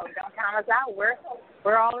 So don't count us out. We're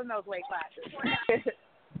all in those weight classes.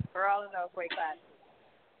 We're all in those weight classes.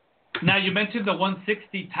 Now, you mentioned the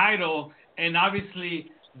 160 title, and obviously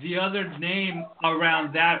the other name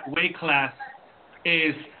around that weight class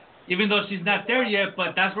is, even though she's not there yet,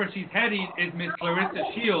 but that's where she's heading, is Miss Clarissa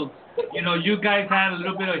Shields. You know, you guys had a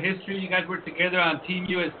little bit of history. You guys were together on Team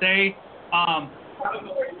USA. How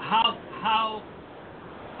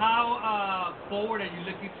forward are you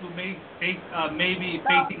looking to maybe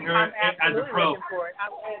facing her as a pro?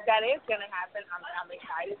 That is going to happen. I'm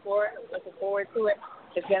excited for it. I'm looking forward to it.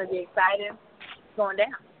 It's going to be exciting. It's going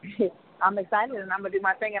down. I'm excited, and I'm going to do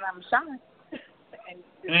my thing, and I'm shine. And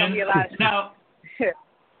there's going to be a lot of now,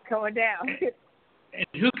 going down.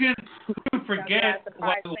 And who can forget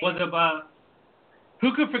what it was about?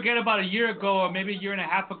 Who could forget about a year ago or maybe a year and a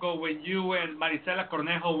half ago when you and Marisela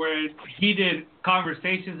Cornejo were in heated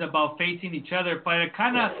conversations about facing each other, but it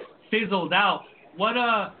kind of fizzled out.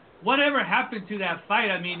 Whatever happened to that fight?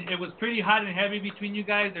 I mean, it was pretty hot and heavy between you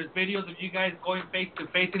guys. There's videos of you guys going face to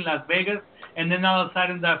face in Las Vegas, and then all of a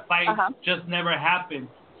sudden that fight just never happened.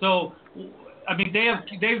 So, I mean,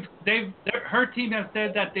 her team has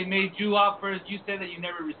said that they made you offers. You said that you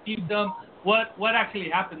never received them. What actually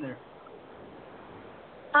happened there?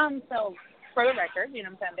 So for the record. You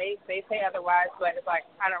know what I'm saying? They say otherwise, but it's like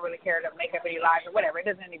I don't really care to make up any lies or whatever. It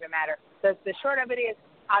doesn't even matter. The short of it is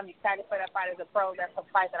I'm excited for that fight as a pro. That's a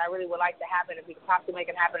fight that I really would like to happen. If we could possibly make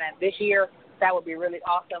it happen this year, that would be really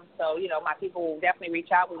awesome. So, you know, my people will definitely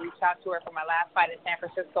reach out. We reached out to her for my last fight in San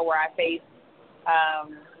Francisco where I faced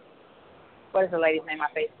what is the lady's name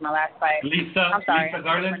I faced in my last fight? I'm sorry, I don't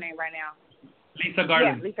know her name right now. Lisa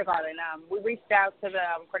Garland. Yeah, Lisa Garland. We reached out to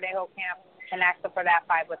the Cornejo camp and asked them for that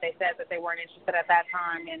fight, but they said that they weren't interested at that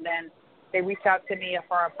time. And then they reached out to me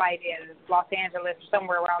for a fight in Los Angeles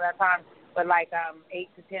somewhere around that time, but like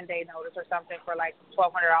 8 to 10 day notice or something for like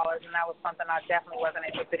 $1,200, and that was something I definitely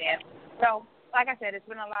wasn't interested in. So, like I said, it's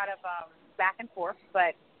been a lot of back and forth,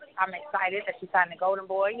 but I'm excited that she signed the Golden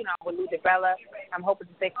Boy, you know, with Lou DiBella. I'm hoping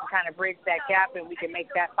that they can kind of bridge that gap and we can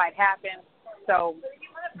make that fight happen. So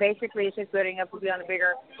basically it's just building up to be on a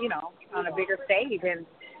bigger, you know, on a bigger stage, and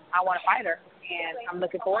I want to fight her, and I'm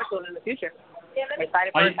looking forward to it in the future. I'm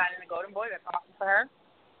excited for her signing the Golden Boy. That's awesome for her.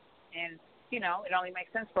 And, you know, it only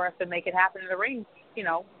makes sense for us to make it happen in the ring, you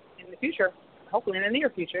know, in the future, hopefully in the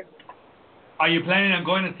near future. Are you planning on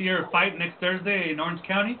going to see her fight next Thursday in Orange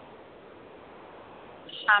County?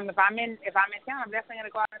 If I'm in town, I'm definitely going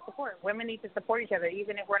to go out and support. Women need to support each other,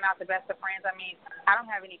 even if we're not the best of friends. I mean, I don't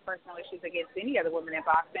have any personal issues against any other women in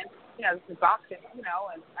boxing. You know, this is boxing, you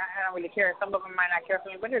know, and I don't really care. Some of them might not care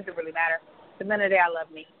for me, but it doesn't really matter. At the end of the day, I love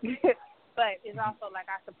me. But it's also like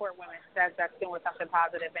I support women that's doing something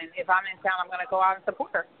positive. And if I'm in town, I'm going to go out and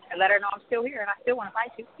support her and let her know I'm still here and I still want to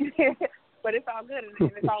fight you. But it's all good and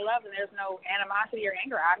it's all love and there's no animosity or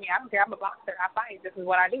anger. I mean, I don't care. I'm a boxer. I fight. This is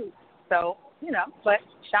what I do. So, you know, but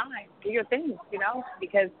shine, do your thing, you know,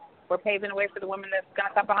 because we're paving the way for the women that's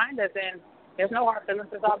going to come behind us, and there's no hard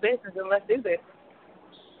feelings. It's all business, and let's do this.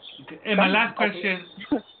 And my last question,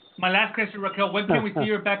 Raquel, when can we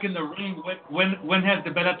see her back in the ring? When has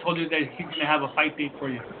DiBella told you that he's going to have a fight date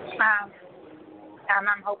for you?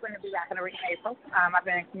 I'm hoping to be back in the ring in April. I've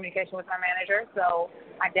been in communication with my manager, so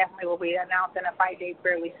I definitely will be announcing a fight date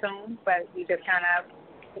fairly soon, but we just kind of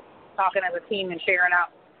talking as a team and figuring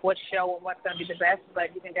out what show and what's going to be the best, but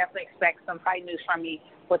you can definitely expect some fight news from me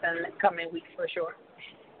within the coming weeks for sure.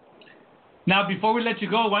 Now, before we let you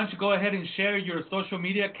go, why don't you go ahead and share your social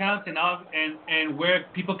media accounts and where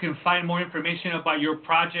people can find more information about your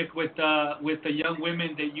project with the young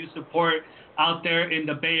women that you support out there in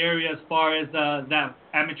the Bay Area as far as that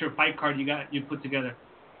amateur fight card you put together.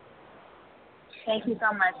 Thank you so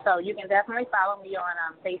much. So you can definitely follow me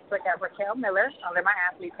on Facebook at Raquel Miller under my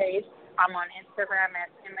athlete page. I'm on Instagram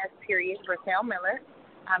at ms.Raquel Miller.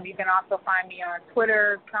 You can also find me on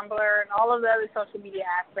Twitter, Tumblr, and all of the other social media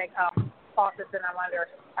aspects. And I'm under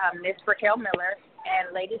Miss Raquel Miller.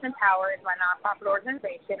 And Ladies in Power is my nonprofit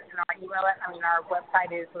organization, and our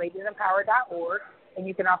website is ladiesempower.org. And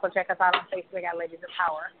you can also check us out on Facebook at Ladies in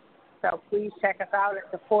Power. So please check us out and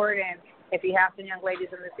support. And if you have some young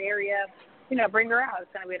ladies in this area, you know, bring her out.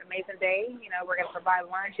 It's going to be an amazing day. You know, we're going to provide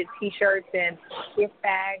lunch and T-shirts and gift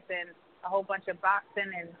bags and a whole bunch of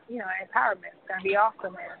boxing and, you know, empowerment. It's going to be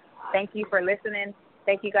awesome. And thank you for listening.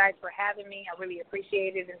 Thank you guys for having me. I really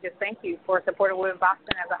appreciate it. And just thank you for supporting women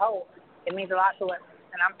boxing as a whole. It means a lot to us,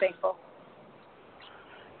 and I'm thankful.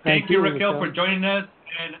 Thank you, Raquel, for joining us.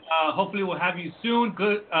 And hopefully we'll have you soon.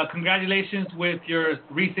 Good, congratulations with your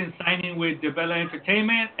recent signing with DiBella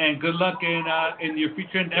Entertainment, and good luck in your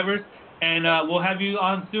future endeavors. And we'll have you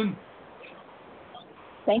on soon.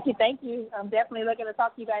 Thank you. I'm definitely looking to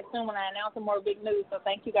talk to you guys soon when I announce some more big news. So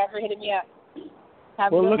thank you guys for hitting me up.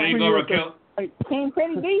 Have a good night. There you go, Raquel. Team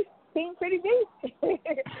Pretty Beast.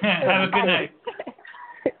 Have a good night.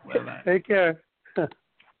 Bye-bye. Take care.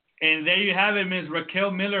 And there you have it, Ms.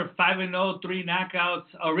 Raquel Miller, 5-0, 3 knockouts,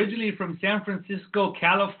 originally from San Francisco,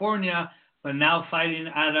 California, but now fighting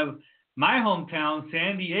out of my hometown,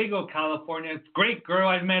 San Diego, California. Great girl.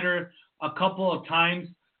 I've met her a couple of times,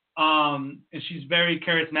 and she's very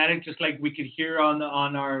charismatic, just like we could hear on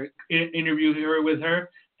our interview here with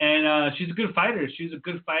her. And she's a good fighter. She's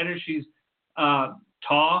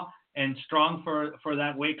tall and strong for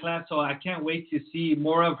that weight class. So I can't wait to see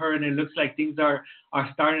more of her, and it looks like things are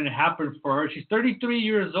starting to happen for her. She's 33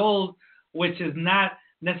 years old, which is not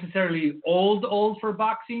necessarily old for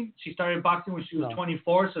boxing. She started boxing when she was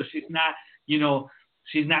 24, so she's not, she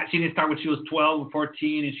didn't start when she was 12 or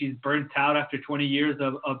 14, and she's burnt out after 20 years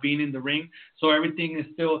of being in the ring. So everything is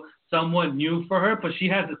still somewhat new for her, but she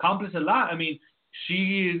has accomplished a lot. I mean,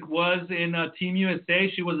 she was in Team USA.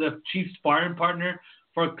 She was a chief sparring partner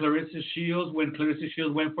for Clarissa Shields when Clarissa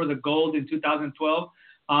Shields went for the gold in 2012.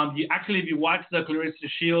 If you watch the Clarissa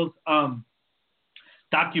Shields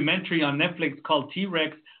documentary on Netflix called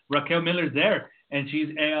T-Rex, Raquel Miller's there, and she's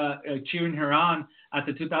cheering her on at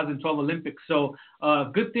the 2012 Olympics. So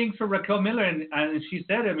good things for Raquel Miller. And she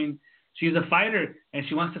said, I mean, she's a fighter, and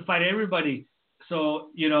she wants to fight everybody. So,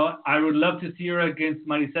 you know, I would love to see her against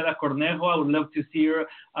Marisela Cornejo. I would love to see her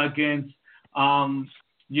against,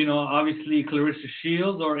 you know, obviously Clarissa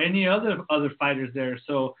Shields or any other fighters there.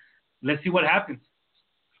 So let's see what happens.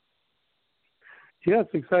 Yeah,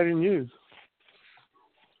 it's exciting news.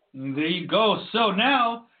 There you go. So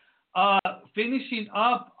now, finishing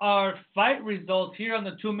up our fight results here on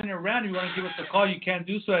the 2-minute round. If you want to give us a call, you can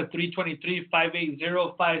do so at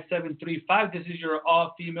 323-580-5735. This is your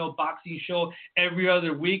all-female boxing show every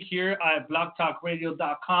other week here at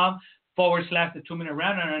blogtalkradio.com/the 2-minute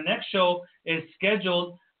round. And our next show is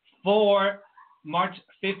scheduled for March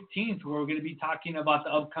 15th, where we're going to be talking about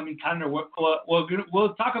the upcoming calendar. We'll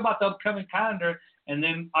talk about the upcoming calendar, and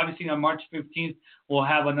then obviously on March 15th, we'll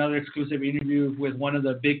have another exclusive interview with one of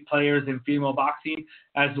the big players in female boxing,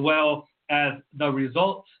 as well as the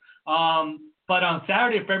results. But on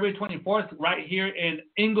Saturday, February 24th, right here in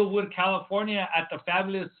Inglewood, California, at the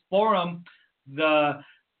Fabulous Forum, the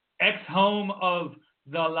ex-home of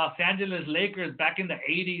the Los Angeles Lakers back in the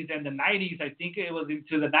 80s and the 90s. I think it was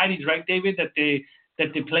into the 90s, right, David, that they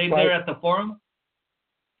played there at the Forum?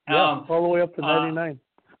 Yeah, all the way up to 99.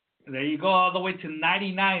 There you go, all the way to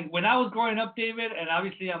 99. When I was growing up, David, and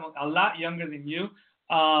obviously I'm a lot younger than you,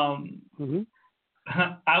 I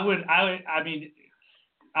would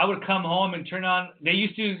come home and turn on. They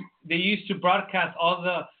used to broadcast all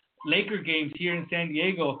the Laker games here in San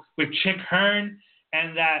Diego with Chick Hearn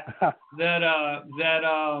and that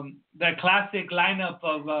classic lineup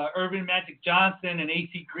of Irvin Magic Johnson and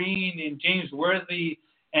AC Green and James Worthy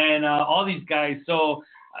and all these guys. So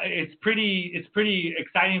it's pretty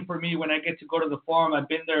exciting for me when I get to go to the Forum. I've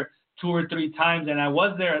been there 2 or 3 times, and I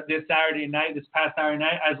was there this past Saturday night,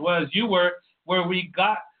 as well as you were, where we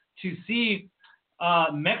got to see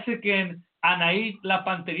Mexican Anaí La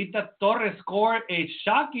Panterita Torres score a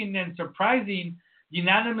shocking and surprising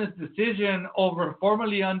unanimous decision over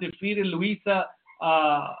formerly undefeated Luisa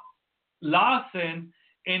Lawson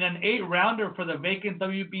in an 8-rounder for the vacant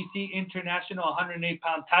WBC International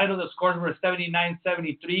 108-pound title. The scores were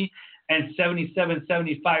 79-73 and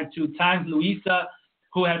 77-75 2 times. Luisa,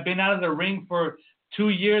 who had been out of the ring for 2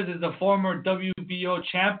 years, is a former WBO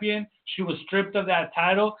champion. She was stripped of that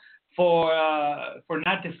title for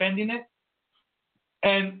not defending it,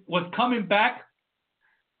 and was coming back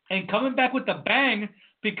with a bang,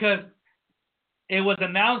 because it was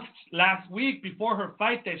announced last week before her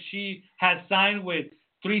fight that she had signed with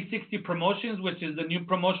 360 Promotions, which is the new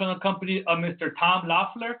promotional company of Mr. Tom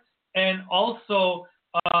Loeffler, and also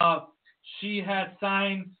she had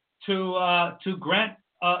signed to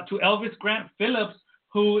Elvis Grant Phillips,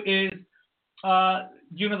 who is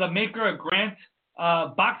the maker of Grant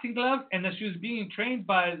boxing gloves, and that she was being trained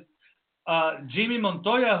by Jimmy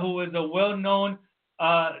Montoya, who is a well-known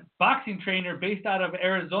boxing trainer based out of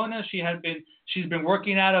Arizona. She's been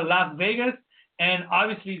working out of Las Vegas, and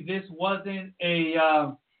obviously this wasn't a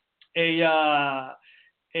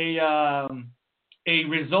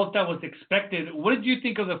result that was expected. What did you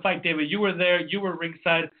think of the fight, David? You were there. You were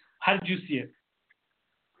ringside. How did you see it?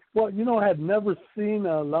 Well, I had never seen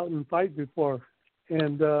a Lawton fight before,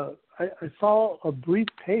 and I saw a brief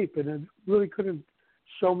tape, and it really couldn't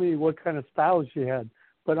show me what kind of style she had.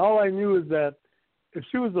 But all I knew is that if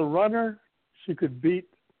she was a runner, she could beat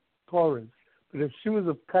Torres. But if she was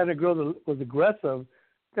a kind of girl that was aggressive,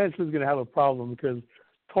 then she was going to have a problem, because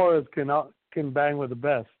Torres can bang with the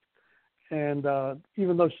best. And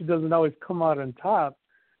even though she doesn't always come out on top,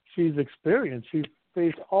 she's experienced. She's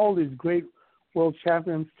faced all these great world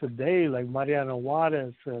champions today, like Mariana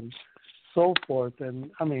Juarez and so forth. And,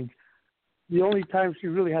 I mean, the only time she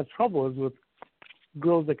really has trouble is with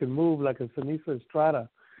girls that can move, like a Sanisa Estrada.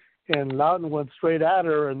 And Lawton went straight at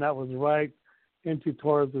her, and that was right into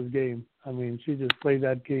Torres' game. I mean, she just played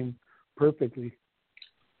that game perfectly.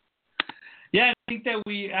 Yeah, I think that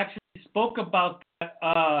we actually spoke about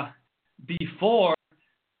that before.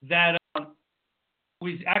 That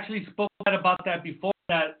we actually spoke about that before.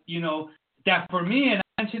 That that for me, and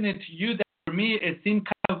I mentioned it to you, that for me it seemed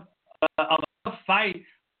kind of a fight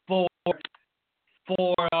for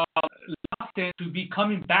Lawson to be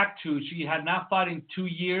coming back to. She had not fought in 2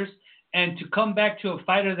 years, and to come back to a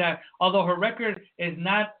fighter that, although her record is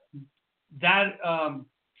not that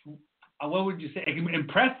what would you say,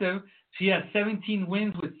 impressive, she has 17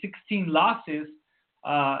 wins with 16 losses.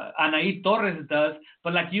 Anaí Torres does,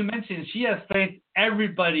 but like you mentioned, she has faced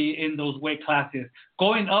everybody in those weight classes,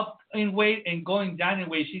 going up in weight and going down in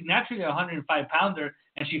weight. She's naturally a 105-pounder,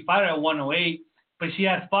 and she fought at 108. but she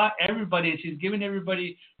has fought everybody, and she's given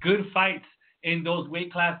everybody good fights in those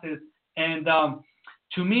weight classes. And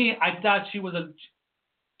to me, I thought she was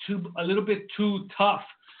a little bit too tough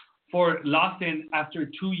for Lawson after a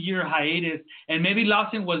 2-year hiatus. And maybe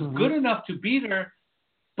Lawson was good enough to beat her,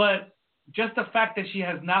 but just the fact that she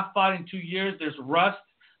has not fought in 2 years, there's rust,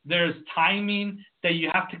 there's timing that you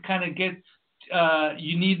have to kind of get.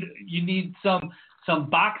 You need some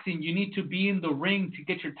boxing. You need to be in the ring to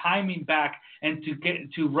get your timing back and to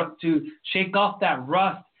get to shake off that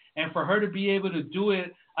rust. And for her to be able to do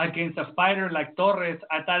it against a fighter like Torres,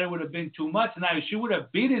 I thought it would have been too much. Now, if she would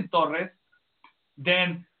have beaten Torres,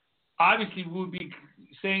 then obviously we would be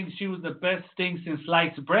saying she was the best thing since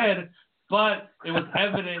sliced bread. But it was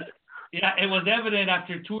evident. Yeah, it was evident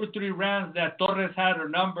after 2 or 3 rounds that Torres had her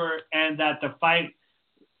number, and that the fight,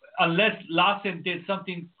 unless Lawson did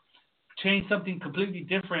something, changed something completely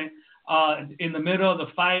different in the middle of the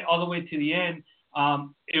fight all the way to the end,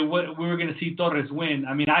 we were going to see Torres win.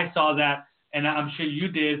 I mean, I saw that, and I'm sure you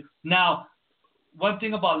did. Now, one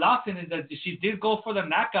thing about Lawson is that she did go for the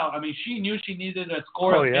knockout. I mean, she knew she needed to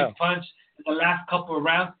score a big punch in the last couple of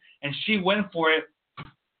rounds, and she went for it.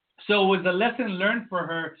 So it was a lesson learned for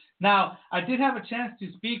her. Now, I did have a chance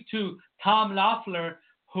to speak to Tom Loeffler,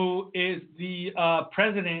 who is the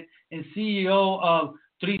president and CEO of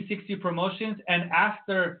 360 Promotions, and asked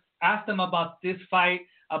him about this fight,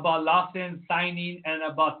 about Lawson signing, and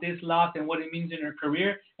about this loss and what it means in her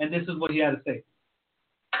career. And this is what he had to say.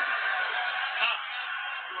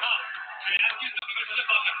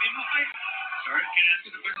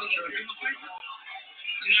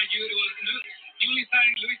 Newly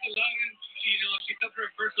signed Luisa Lawson, she took her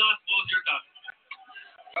first loss. What was your thoughts?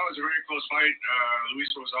 That was a very close fight.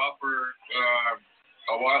 Luisa was off for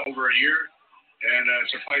a while, over a year, and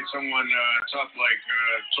to fight someone tough like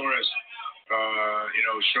Torres,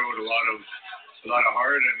 showed a lot of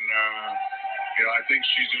heart, and I think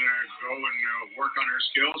she's gonna go and work on her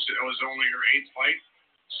skills. It was only her 8th fight,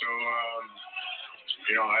 so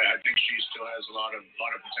I think she still has a lot of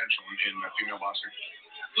potential in female boxing.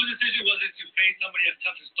 Whose decision was it to face somebody as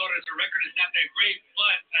tough as Torres? Her record is not that great,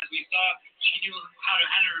 but as we saw, she knew how to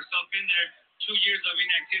handle herself in there. 2 years of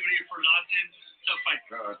inactivity for Lawson. Tough fight.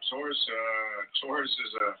 Torres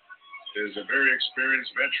is a very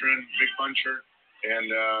experienced veteran, big puncher, and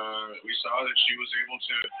we saw that she was able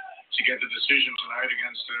to get the decision tonight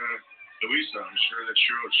against Luisa. I'm sure that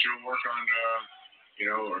she'll work on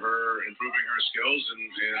her improving her skills,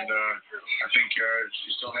 and I think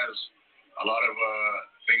she still has a lot of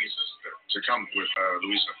things to come with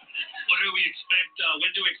Luisa. What do we expect?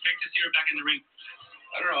 When do we expect to see her back in the ring?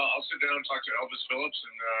 I don't know. I'll sit down and talk to Elvis Phillips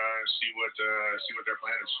and see what their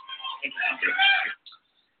plan is.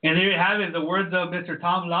 And there you have it, the words of Mr.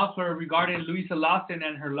 Tom Loeffler regarding Luisa Lawson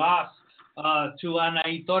and her loss to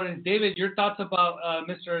Anaí Torres. David, your thoughts about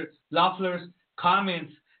Mr. Loeffler's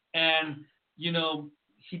comments? And,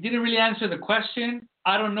 he didn't really answer the question.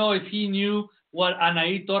 I don't know if he knew what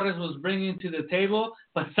Anaí Torres was bringing to the table,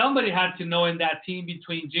 but somebody had to know in that team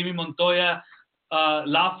between Jimmy Montoya,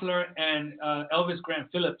 Loeffler, and Elvis Grant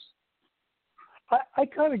Phillips. I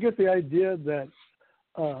kind of get the idea that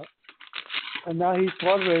Anaí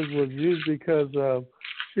Torres was used because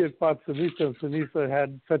she had fought Sinisa, and Sinisa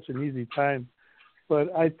had such an easy time.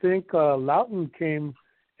 But I think Loughton came,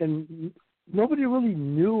 and nobody really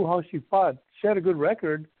knew how she fought. She had a good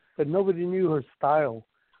record, but nobody knew her style.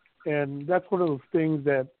 And that's one of those things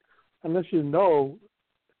that, unless you know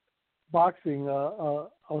boxing, a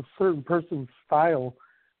certain person's style,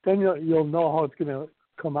 then you'll know how it's going to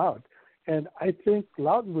come out. And I think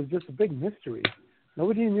Loughton was just a big mystery.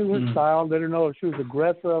 Nobody knew her style. They didn't know if she was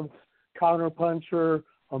aggressive, counter puncher,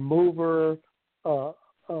 a mover,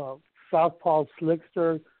 southpaw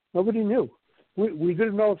slickster. Nobody knew. We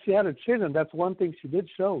didn't know if she had a chin, and that's one thing she did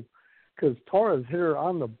show, because Torres hit her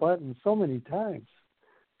on the button so many times,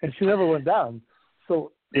 and she never went down.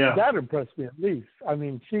 So that impressed me at least. I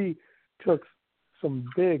mean, she took some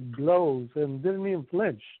big blows and didn't even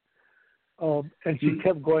flinch. And she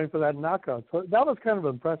kept going for that knockout. So that was kind of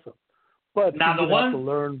impressive. But now she did have to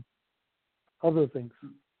learn other things.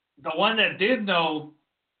 The one that did know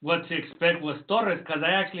what to expect was Torres, because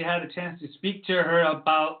I actually had a chance to speak to her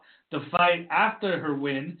about the fight after her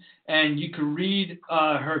win, and you can read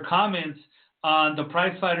her comments on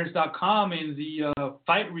theprizefighters.com in the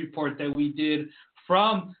fight report that we did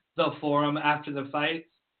from the forum after the fight.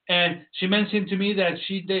 And she mentioned to me that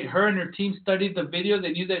her and her team studied the video.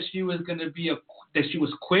 They knew that she was going to be that she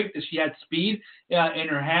was quick, that she had speed in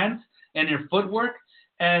her hands and her footwork,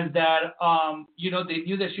 and that they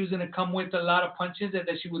knew that she was going to come with a lot of punches, and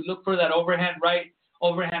that she would look for that overhand right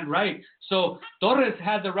overhand right. So Torres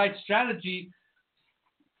had the right strategy,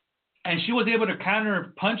 and she was able to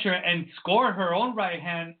counter punch her and score her own right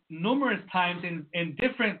hand numerous times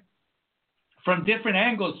from different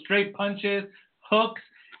angles, straight punches, hooks,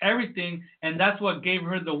 everything. And that's what gave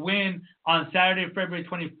her the win on Saturday, February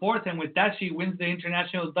 24th. And with that, she wins the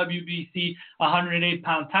International WBC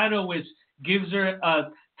 108-pound title, which gives her a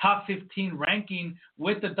top 15 ranking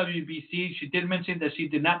with the WBC. She did mention that she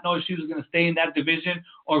did not know if she was going to stay in that division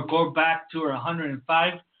or go back to her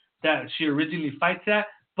 105 that she originally fights at.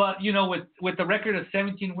 But, with the record of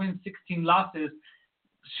 17 wins, 16 losses,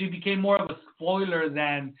 she became more of a spoiler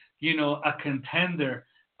than, a contender,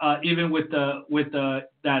 even with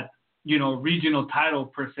that regional title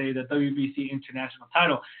per se, the WBC international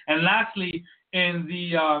title. And lastly, in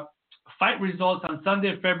the fight results on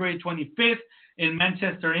Sunday, February 25th, in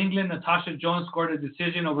Manchester, England, Natasha Jones scored a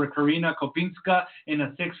decision over Karina Kopinska in a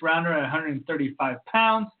 6-rounder at 135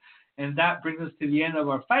 pounds. And that brings us to the end of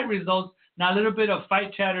our fight results. Now, a little bit of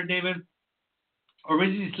fight chatter, David.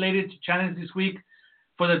 Originally slated to challenge this week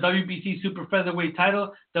for the WBC Super Featherweight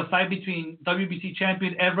title, the fight between WBC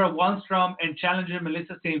champion Evra Wallstrom and challenger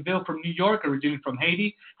Melissa St. Ville from New York, originally from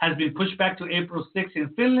Haiti, has been pushed back to April 6th in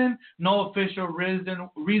Finland. No official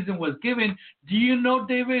reason was given. Do you know,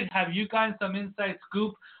 David, have you gotten some inside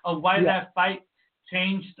scoop of why that fight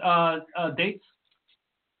changed dates?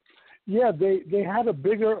 Yeah, they had a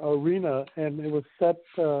bigger arena, and it was set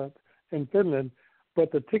in Finland,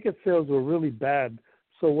 but the ticket sales were really bad.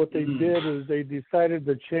 So what they did is they decided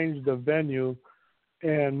to change the venue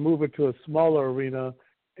and move it to a smaller arena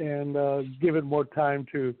and give it more time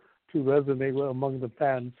to resonate among the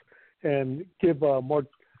fans and give more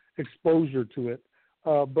exposure to it.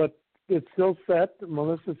 But it's still set.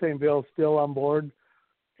 Melissa St. Ville is still on board,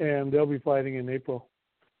 and they'll be fighting in April.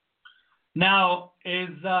 Now, is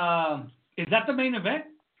that the main event?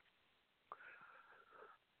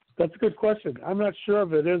 That's a good question. I'm not sure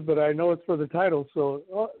if it is, but I know it's for the title,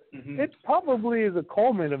 so it probably is a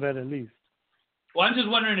Coleman event at least. Well, I'm just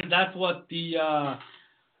wondering if that's what the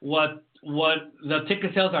what the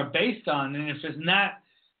ticket sales are based on, and if there's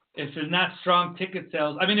not strong ticket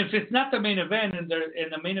sales. I mean, if it's not the main event and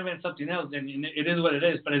the main event is something else, then it is what it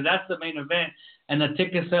is. But if that's the main event and the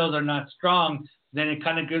ticket sales are not strong, then it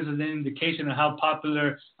kind of gives us an indication of how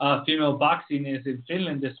popular female boxing is in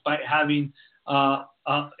Finland, despite having Eva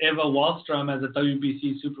Wallstrom as a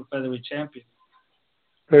WBC Super Featherweight champion.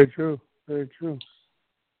 Very true. Very true.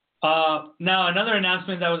 Now, another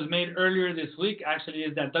announcement that was made earlier this week actually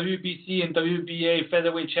is that WBC and WBA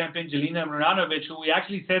featherweight champion Jelena Marjanovic, who we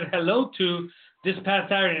actually said hello to this past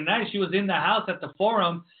Saturday night, she was in the house at the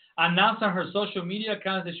Forum, announced on her social media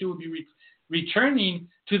accounts that she would be returning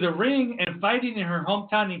to the ring and fighting in her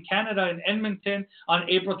hometown in Canada in Edmonton on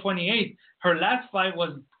April 28th. Her last fight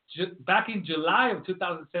was back in July of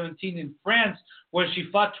 2017 in France, where she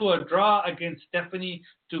fought to a draw against Stephanie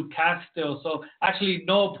Ducastel. So actually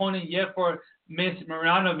no opponent yet for Miss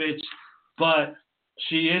Marjanovic, but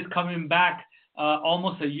she is coming back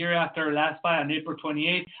almost a year after her last fight on April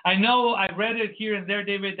 28th. I know I read it here and there,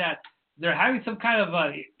 David, that they're having some kind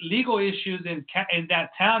of legal issues in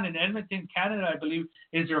that town in Edmonton, Canada, I believe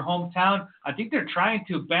is her hometown. I think they're trying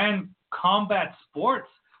to ban combat sports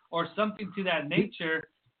or something to that nature.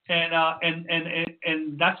 And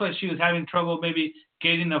that's why she was having trouble maybe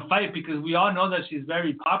getting a fight, because we all know that she's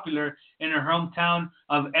very popular in her hometown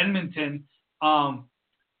of Edmonton. And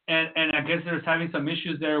I guess there's having some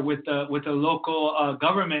issues there with the local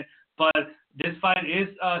government. But this fight is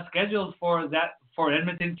scheduled for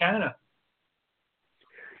Edmonton, Canada.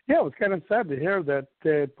 Yeah, it was kind of sad to hear that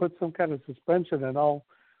they put some kind of suspension on all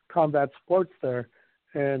combat sports there.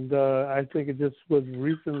 And I think it just was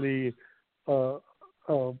recently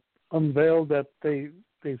unveiled that they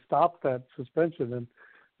stopped that suspension, and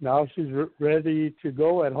now she's ready to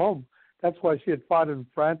go at home. That's why she had fought in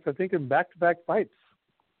France, I think, in back-to-back fights.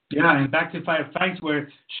 Yeah, in back-to-back fights where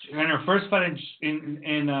in her first fight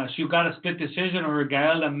she got a split decision over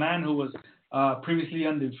Gael Leman, who was previously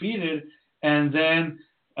undefeated, and then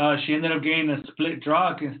she ended up getting a split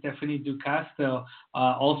draw against Stephanie Ducastel,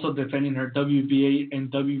 also defending her WBA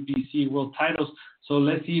and WBC world titles. So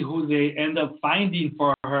let's see who they end up finding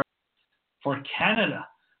for her for Canada.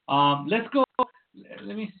 Let's go.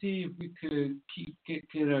 Let me see if we could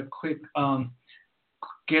get a quick. I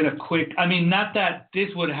mean, not that this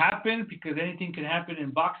would happen, because anything can happen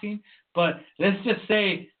in boxing, but let's just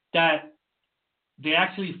say that they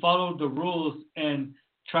actually followed the rules and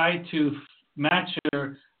tried to match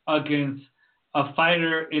her against a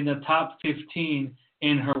fighter in the top 15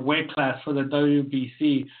 in her weight class for the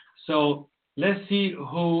WBC. So let's see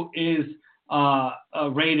who is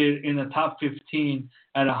rated in the top 15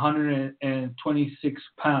 at 126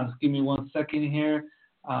 pounds. Give me 1 second here.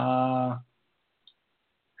 1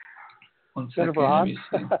 second. Let me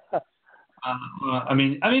see. I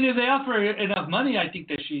mean, if they offer enough money, I think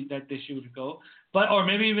that she would go. But or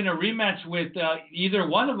maybe even a rematch with either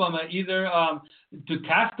one of them, either De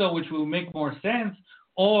Castro, which will make more sense,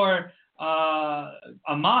 or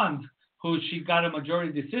Amand, who she got a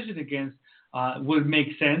majority decision against, would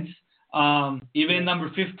make sense. Even number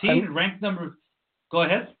 15, ranked number. Go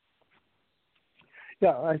ahead.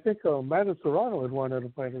 Yeah, I think Amanda Serrano had wanted to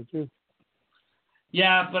fight her too.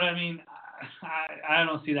 Yeah, but I mean, I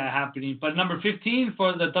don't see that happening. But number 15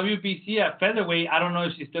 for the WBC at featherweight, I don't know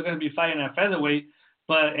if she's still going to be fighting at featherweight.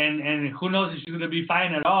 But and who knows if she's going to be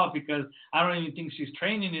fighting at all, because I don't even think she's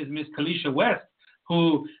training, is Miss Kalisha West,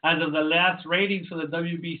 who, as of the last ratings for the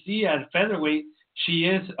WBC at featherweight, she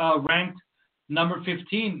is ranked number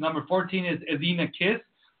 15. Number 14 is Edina Kiss,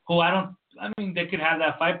 who they could have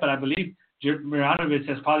that fight, but I believe Miranovic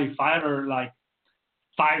has probably fought her like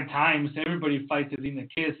 5 times. Everybody fights Edina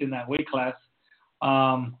Kiss in that weight class.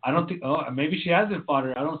 I don't think. Oh, maybe she hasn't fought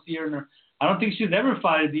her. I don't see her. I don't think she's ever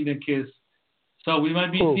fought Edina Kiss. So we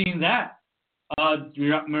might be seeing that.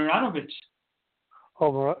 Miranovic.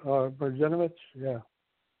 Oh, Marjanovic, yeah.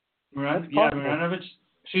 Miranovic.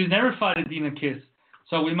 She's never fought Edina Kiss.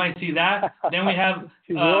 So we might see that. Then we have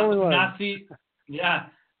Unafi. Yeah.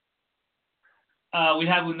 We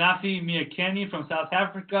have Unafi Miakeni from South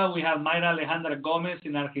Africa. We have Mayra Alejandra Gomez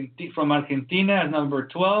from Argentina as number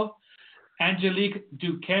 12. Angelique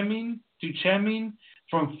Duchemin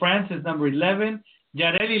from France is number 11.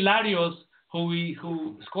 Yareli Larios,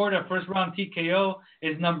 who scored a first-round TKO,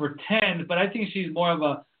 is number 10. But I think she's more of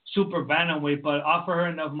a super bantamweight. But offer her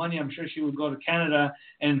enough money, I'm sure she would go to Canada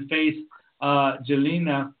and face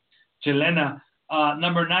Jelena.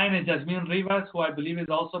 Number 9 is Jasmine Rivas, who I believe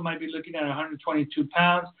might be looking at 122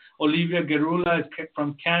 pounds. Olivia Gerula is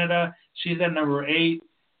from Canada. She's at number 8.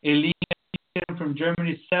 Elena from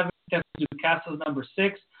Germany, 7. Stephanie Ducasso's number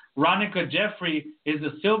 6. Ronica Jeffrey is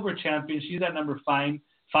the silver champion. She's at number 5.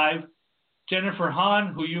 Jennifer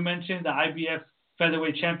Hahn, who you mentioned, the IBF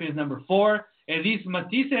featherweight champion, is number 4. Elise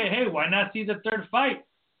Matisse, hey, why not see the third fight?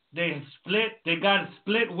 They got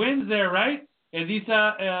split wins there, right? Elise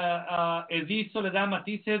Soledad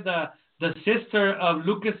Matisse, the sister of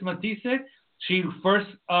Lucas Matisse, she first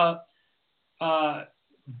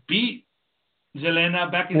beat Jelena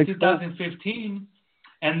back in 2015,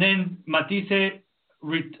 and then Matisse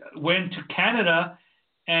went to Canada,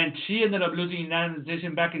 and she ended up losing unanimous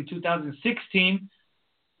decision back in 2016.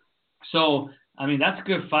 So, I mean, that's a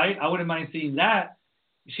good fight. I wouldn't mind seeing that.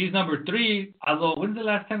 She's number 3, although when's the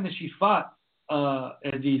last time that she fought?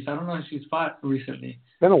 Edith, I don't know if she's fought recently.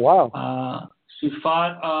 It's been a while. She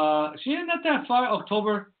fought. She isn't that far.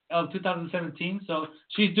 October of 2017. So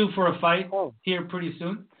she's due for a fight here pretty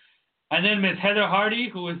soon. And then Miss Heather Hardy,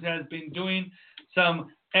 who has been doing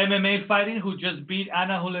some MMA fighting, who just beat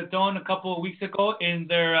Ana Juleton a couple of weeks ago in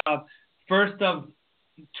their first of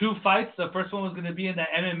 2 fights. The first one was going to be in the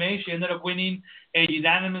MMA. She ended up winning a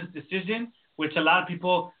unanimous decision, which a lot of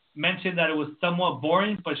people mentioned that it was somewhat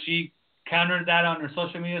boring, but she countered that on her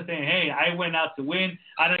social media saying, hey, I went out to win.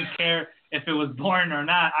 I don't care if it was boring or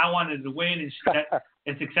not. I wanted to win, and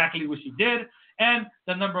it's exactly what she did. And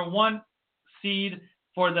the number 1 seed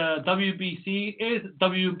for the WBC is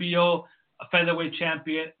WBO featherweight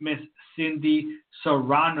champion, Miss Cindy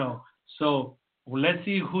Serrano. So let's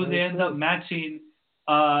see who they end up matching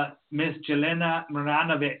Miss Jelena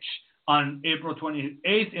Miranovic on April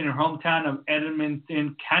 28th in her hometown of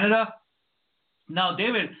Edmonton, Canada. Now,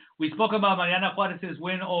 David, we spoke about Mariana Juarez's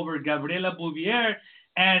win over Gabriela Bouvier,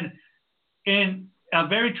 and in a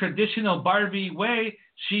very traditional Barbie way,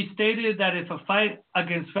 she stated that if a fight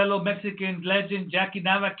against fellow Mexican legend Jackie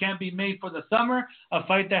Nava can't be made for the summer, a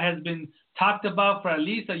fight that has been talked about for at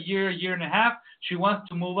least a year and a half, she wants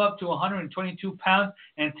to move up to 122 pounds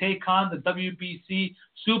and take on the WBC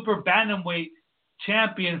super bantamweight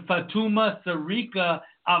champion Fatuma Sarika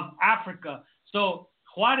of Africa. So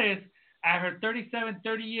Juarez, at her 37,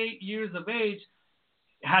 38 years of age,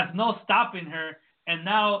 has no stopping her. And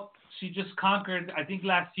now she just conquered, I think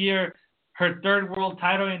last year, her 3rd world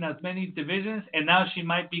title in as many divisions. And now she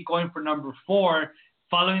might be going for number 4,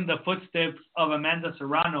 following the footsteps of Amanda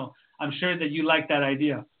Serrano. I'm sure that you like that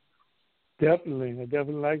idea. Definitely. I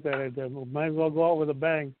definitely like that idea. Might as well go out with a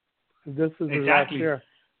bang. This is the last year.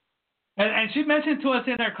 And she mentioned to us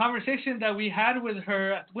in our conversation that we had with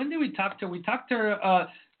her. When did we talk to her? We talked to her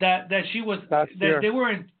that she was that they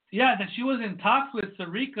were in, that she was in talks with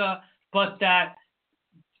Sarika, but that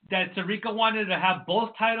that Tariqa wanted to have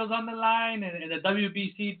both titles on the line, and the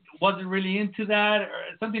WBC wasn't really into that, or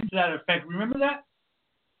something to that effect. Remember that?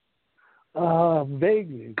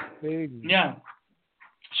 Vaguely. Yeah.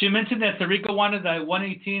 She mentioned that Tariqa wanted the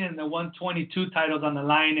 118 and the 122 titles on the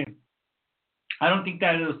line, and I don't think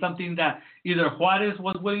that it was something that either Juarez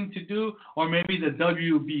was willing to do or maybe the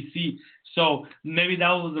WBC. So maybe that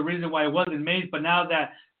was the reason why it wasn't made. But now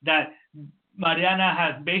that Mariana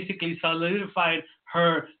has basically solidified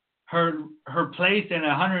her place in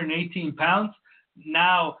 118 pounds,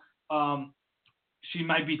 now she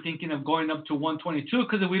might be thinking of going up to 122.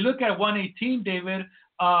 Because if we look at 118, David,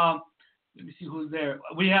 let me see who's there.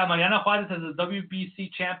 We have Mariana Juarez as the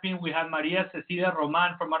WBC champion. We have Maria Cecilia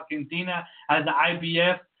Roman from Argentina as the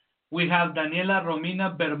IBF. We have Daniela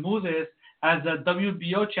Romina Bermudez as the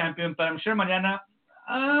WBO champion. But I'm sure Mariana,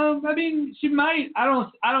 she might. I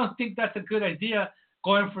don't think that's a good idea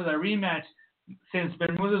going for the rematch, since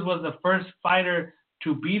Bermudez was the first fighter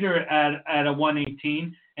to beat her at a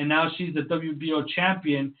 118, and now she's the WBO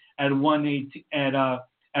champion at 118.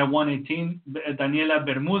 At 118, Daniela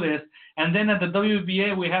Bermudez. And then at the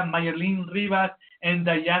WBA, we have Mayerlin Rivas and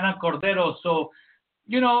Diana Cordero. So,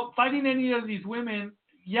 fighting any of these women,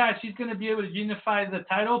 yeah, she's going to be able to unify the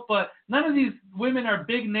title, but none of these women are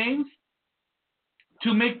big names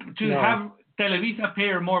to have Televisa pay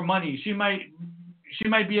her more money. She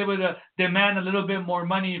might be able to demand a little bit more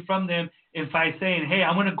money from them if I saying, hey,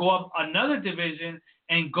 I'm going to go up another division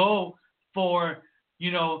and go for,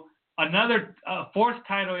 another fourth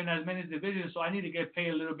title in as many divisions, so I need to get paid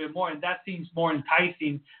a little bit more, and that seems more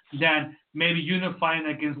enticing than maybe unifying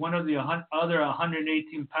against one of the other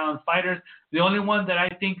 118-pound fighters. The only one that I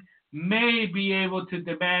think may be able to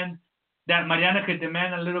demand, that Mariana could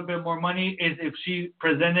demand a little bit more money, is if she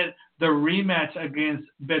presented the rematch against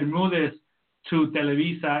Bermudez to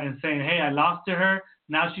Televisa and saying, hey, I lost to her,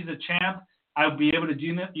 now she's a champ, I'll be able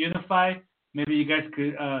to unify. Maybe you guys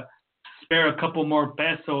could spare a couple more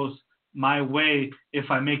pesos my way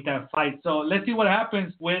if I make that fight. So let's see what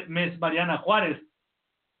happens with Miss Mariana Juarez.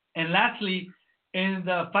 And lastly, in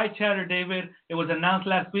the fight chatter, David, it was announced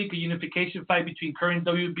last week a unification fight between current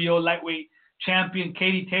WBO lightweight champion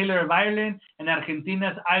Katie Taylor of Ireland and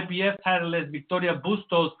Argentina's IBF titleist Victoria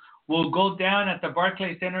Bustos will go down at the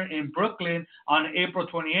Barclays Center in Brooklyn on April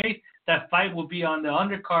 28th. That fight will be on the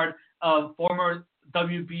undercard of former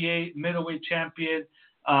WBA middleweight champion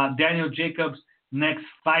Daniel Jacobs' next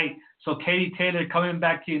fight. So Katie Taylor coming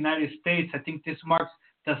back to the United States. I think this marks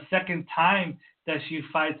the second time that she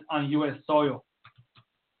fights on U.S. soil.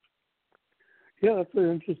 Yeah, that's an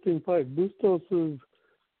interesting fight. Bustos is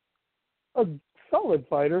a solid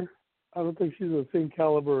fighter. I don't think she's the same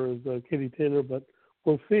caliber as Katie Taylor, but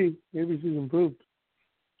we'll see. Maybe she's improved.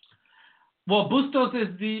 Well, Bustos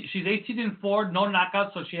she's 18-4, no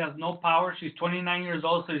knockouts, so she has no power. She's 29 years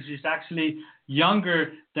old, so she's actually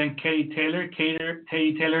younger than Katie Taylor.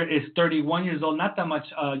 Katie Taylor is 31 years old, not that much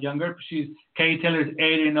younger. Katie Taylor is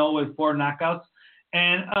 8-0 with 4 knockouts.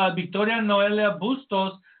 And Victoria Noelia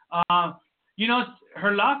Bustos,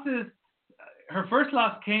 her losses, her first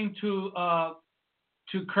loss came to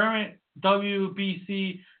current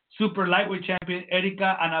WBC super lightweight champion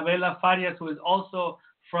Erika Anabela Farias, who is also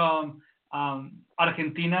from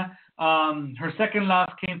Argentina. Her second loss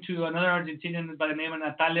came to another Argentinian by the name of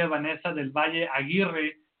Natalia Vanessa del Valle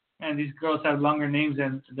Aguirre, and these girls have longer names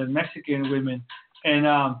than Mexican women. And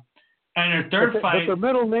her third fight, but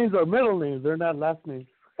their middle names are middle names; they're not last names.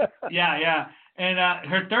 yeah. And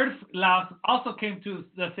her third loss also came to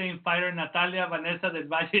the same fighter, Natalia Vanessa del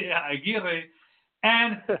Valle Aguirre.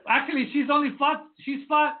 And actually, she's fought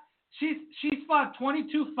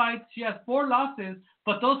 22 fights. She has 4 losses,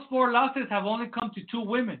 but those 4 losses have only come to 2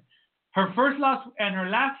 women. Her first loss and her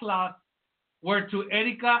last loss were to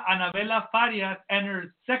Erika Anabela Farias, and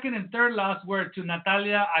her second and third loss were to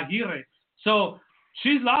Natalia Aguirre. So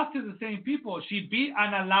she's lost to the same people. She beat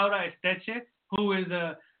Ana Laura Esteche, who's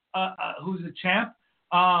a champ.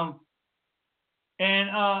 And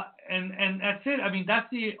that's it. I mean, that's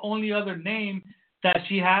the only other name that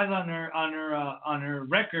she has on her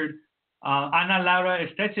record. Ana Laura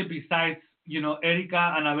Esteche, besides Erika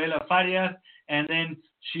Anabela Farias, and then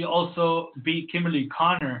she also beat Kimberly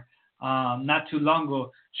Connor not too long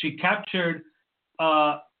ago. She captured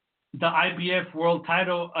the IBF world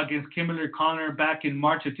title against Kimberly Connor back in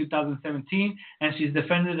March of 2017, and she's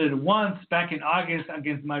defended it once back in August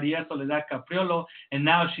against Maria Soledad Capriolo, and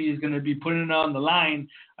now she's going to be putting it on the line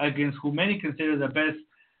against who many consider the best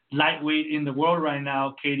lightweight in the world right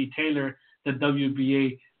now, Katie Taylor, the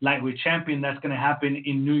WBA lightweight champion. That's going to happen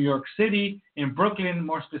in New York City, in Brooklyn,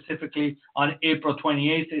 more specifically on April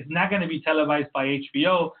 28th. It's not going to be televised by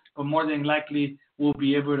HBO, but more than likely we'll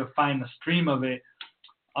be able to find a stream of it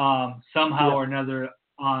somehow or another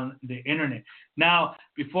on the internet. Now,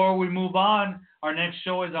 before we move on, our next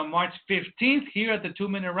show is on March 15th here at the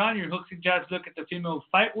 2-Minute Round, your Hooks and Jabs look at the female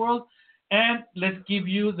fight world. And let's give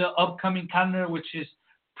you the upcoming calendar, which is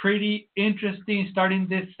pretty interesting, starting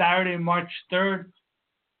this Saturday, March 3rd,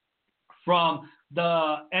 from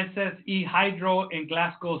the SSE Hydro in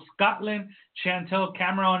Glasgow, Scotland. Chantel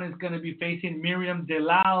Cameron is going to be facing Miriam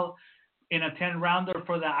Delal in a 10-rounder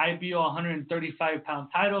for the IBO 135-pound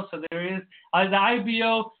title. So there is the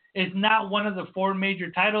IBO is not one of the 4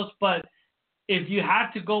 major titles, but if you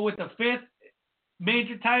had to go with the 5th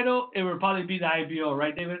major title, it would probably be the IBO,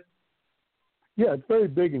 right, David? Yeah, it's very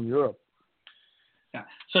big in Europe. Yeah.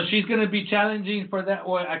 So she's going to be challenging for that.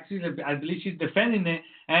 Well, actually, I believe she's defending it,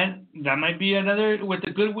 and that might be another. With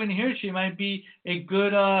a good win here, she might be a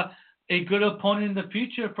good opponent in the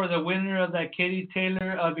future for the winner of that Katie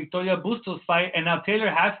Taylor Victoria Bustos fight. And now Taylor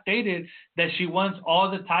has stated that she wants all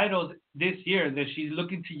the titles this year. That she's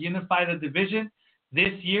looking to unify the division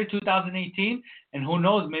this year, 2018. And who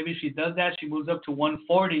knows? Maybe she does that. She moves up to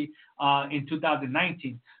 140 in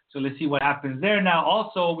 2019. So let's see what happens there. Now,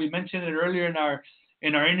 also, we mentioned it earlier in our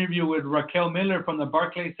interview with Raquel Miller from the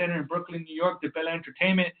Barclays Center in Brooklyn, New York. The Bella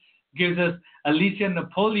Entertainment gives us Alicia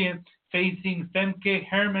Napoleon facing Femke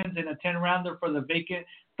Hermans in a 10-rounder for the vacant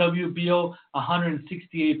WBO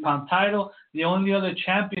 168-pound title. The only other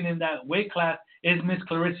champion in that weight class is Miss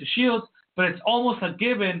Clarissa Shields, but it's almost a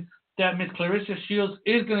given that Miss Clarissa Shields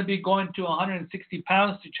is going to be going to 160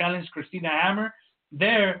 pounds to challenge Christina Hammer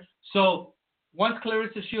there. So once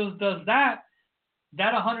Clarissa Shields does that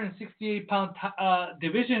 168-pound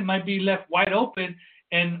division might be left wide open.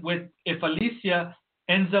 And if Alicia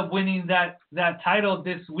ends up winning that title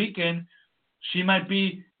this weekend, she might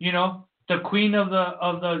be, the queen of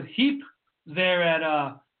the heap there at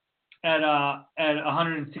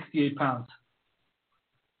 168 pounds.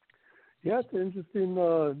 Yeah, it's an interesting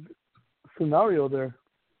scenario there,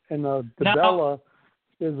 and Bella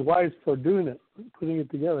is wise for doing it, putting it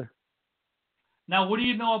together. Now, what do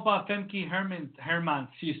you know about Femke Hermans?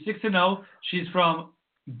 She's 6-0. She's from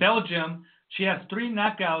Belgium. She has 3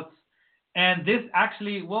 knockouts. And this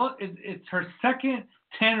actually, it's her second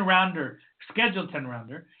 10-rounder, scheduled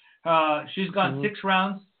 10-rounder. She's gone 6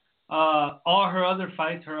 rounds. All her other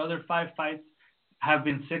 5 fights have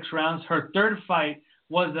been 6 rounds. Her third fight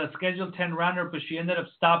was a scheduled 10-rounder, but she ended up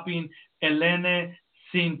stopping Elena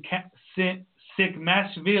Sikmashvili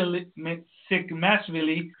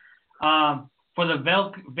for the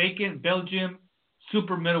vacant Belgium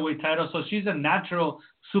super middleweight title. So she's a natural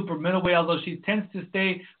super middleweight, although she tends to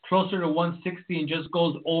stay closer to 160 and just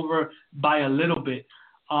goes over by a little bit.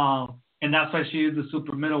 And that's why she is the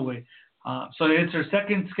super middleweight. So it's her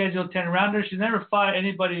second scheduled 10-rounder. She's never fought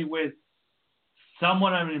anybody with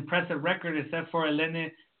somewhat of an impressive record except for Elena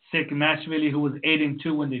Sikmashvili, who was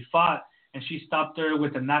 8-2 when they fought, and she stopped her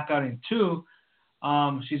with a knockout in 2.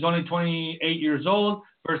 She's only 28 years old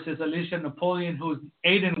versus Alicia Napoleon, who's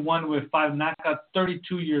 8-1 with 5 knockouts,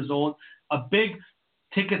 32 years old, a big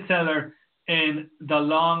ticket seller in the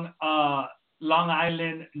Long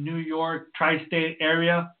Island, New York, tri-state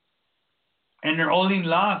area. And her only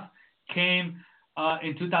loss came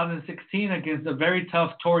in 2016 against the very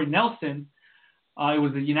tough Tori Nelson. It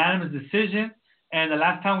was a unanimous decision, and the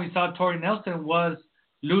last time we saw Tori Nelson was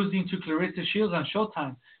losing to Clarissa Shields on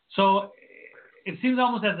Showtime. So it seems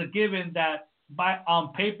almost as a given that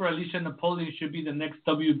on paper, Alicia Napoleon should be the next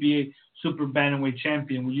WBA super bantamweight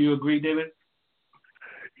champion. Would you agree, David?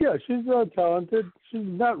 Yeah, she's talented. She's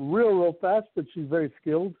not real fast, but she's very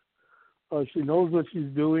skilled. She knows what she's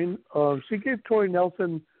doing. She gave Tori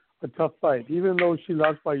Nelson a tough fight. Even though she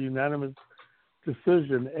lost by unanimous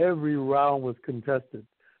decision, every round was contested.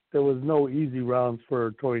 There was no easy rounds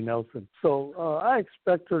for Tori Nelson. So I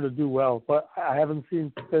expect her to do well, but I haven't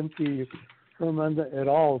seen Femke Hermans at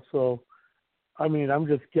all. So, I mean, I'm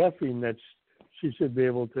just guessing that she should be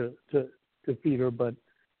able to defeat her. But,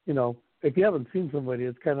 if you haven't seen somebody,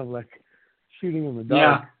 it's kind of like shooting in the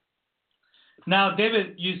dark. Yeah. Now,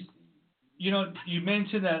 David, you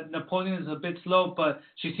mentioned that Napoleon is a bit slow, but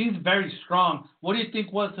she seems very strong. What do you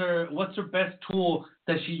think what's her best tool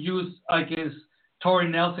that she used against Tori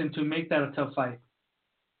Nelson to make that a tough fight?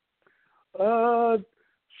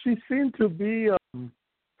 She seemed to be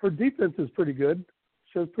her defense is pretty good.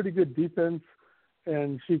 She has pretty good defense,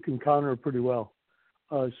 and she can counter pretty well.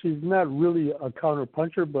 She's not really a counter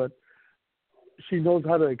puncher, but she knows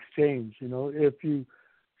how to exchange.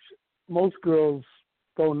 Most girls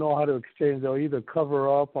don't know how to exchange. They'll either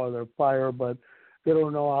cover up or they'll fire, but they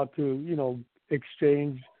don't know how to,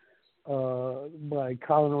 exchange by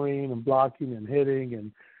countering and blocking and hitting.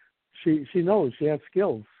 And she knows she has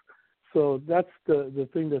skills. So that's the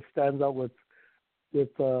thing that stands out with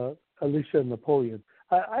Alicia and Napoleon.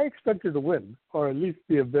 I expect her to win, or at least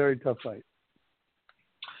be a very tough fight.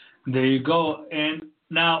 There you go. And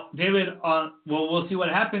now, David, we'll see what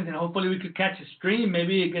happens, and hopefully we could catch a stream.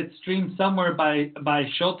 Maybe it gets streamed somewhere by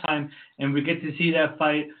Showtime, and we get to see that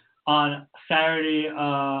fight on Saturday,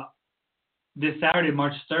 this Saturday,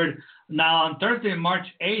 March 3rd. Now, on Thursday, March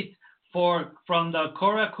 8th, from the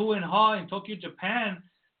Korakuen Hall in Tokyo, Japan,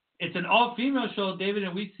 it's an all-female show, David,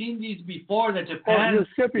 and we've seen these before. That Japan.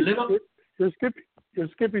 You're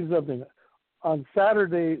skipping something. On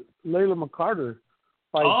Saturday, Layla McCarter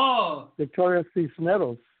fights Victoria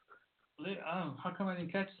Cisneros. Oh, how come I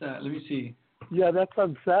didn't catch that? Let me see. Yeah, that's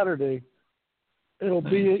on Saturday. It'll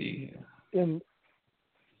be in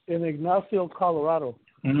Ignacio, Colorado.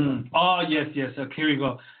 Mm-hmm. Oh, yes. Okay, here we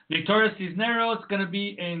go. Victoria Cisneros is going to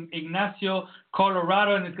be in Ignacio,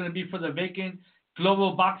 Colorado, and it's going to be for the vacant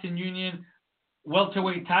Global Boxing Union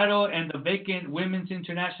welterweight title and the vacant Women's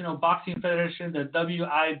International Boxing Federation, the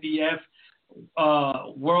WIBF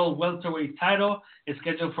World Welterweight title. Is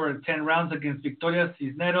scheduled for 10 rounds against Victoria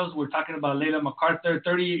Cisneros. We're talking about Layla McCarter,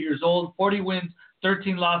 38 years old, 40 wins,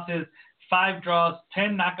 13 losses, 5 draws,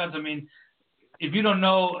 10 knockouts. I mean, if you don't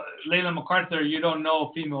know Layla McCarter, you don't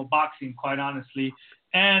know female boxing, quite honestly.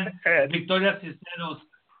 And Victoria Cisneros,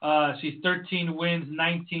 she's 13 wins,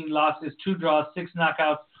 19 losses, 2 draws, 6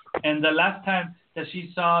 knockouts. And the last time that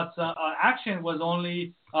she saw action was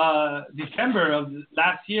only December of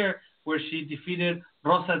last year, where she defeated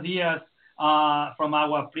Rosa Diaz from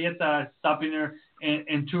Agua Prieta, stopping her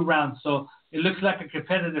in 2 rounds. So it looks like a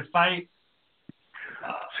competitive fight.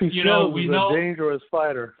 She's a dangerous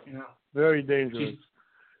fighter. Yeah. Very dangerous.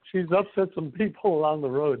 She's upset some people along the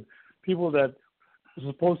road, people that are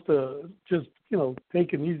supposed to just,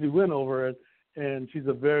 take an easy win over it. And she's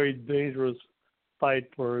a very dangerous fight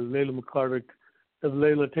for Layla McCarter. If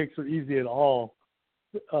Layla takes her easy at all,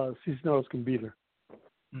 Cisneros can beat her.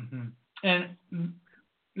 Mm-hmm. And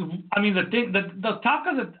I mean, the talk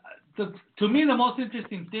of to me, the most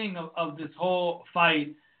interesting thing of this whole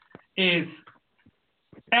fight is,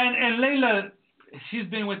 and Layla, she's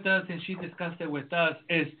been with us and she discussed it with us,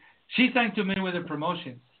 is she signed to Mayweather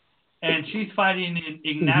Promotions, and she's fighting in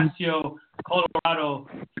Ignacio, Colorado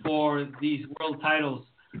for these world titles.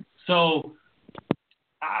 So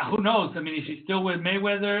who knows? I mean, is she still with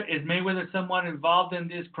Mayweather? Is Mayweather somewhat involved in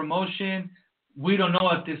this promotion? We don't know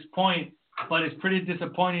at this point, but it's pretty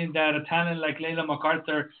disappointing that a talent like Layla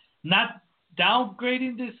McCarter, not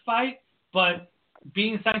downgrading this fight, but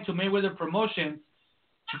being signed to Mayweather Promotions,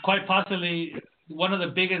 quite possibly one of the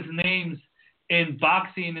biggest names in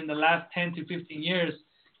boxing in the last 10 to 15 years,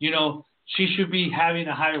 she should be having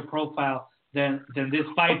a higher profile than this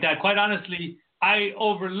fight that, quite honestly, I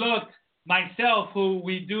overlooked myself, who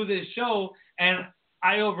we do this show, and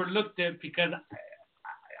I overlooked it because,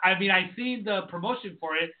 I seen the promotion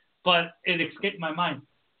for it, but it escaped my mind.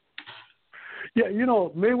 Yeah,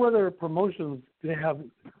 Mayweather Promotions, they have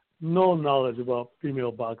no knowledge about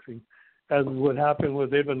female boxing. As what happened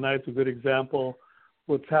with Ava Knight's a good example.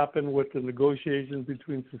 What's happened with the negotiations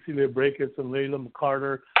between Cecilia Brækhus and Layla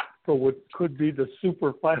McCarter for what could be the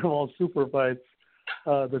super fight of all super fights,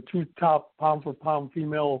 the 2 top pound-for-pound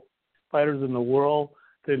female fighters in the world,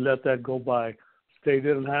 they let that go by. They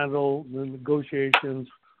didn't handle the negotiations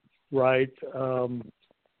right.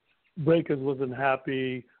 Brækhus wasn't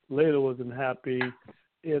happy. Layla wasn't happy.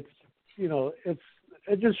 It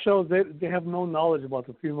just shows they have no knowledge about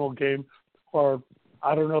the female game, or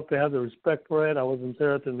I don't know if they have the respect for it. I wasn't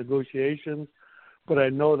there at the negotiations, but I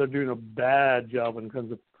know they're doing a bad job when it comes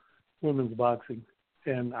to women's boxing.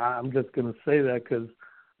 And I'm just going to say that because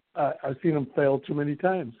I've seen them fail too many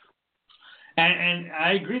times. And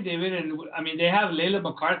I agree, David. And they have Layla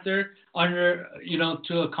McCarter under,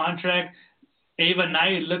 to a contract. Ava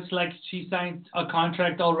Knight, it looks like she signed a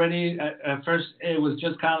contract already. At first, it was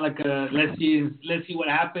just kind of like let's see what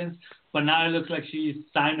happens. But now it looks like she's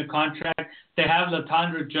signed a contract. They have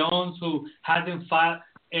LaTondra Jones, who hasn't fought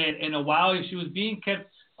in a while. She was being kept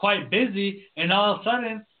quite busy, and all of a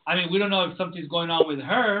sudden, we don't know if something's going on with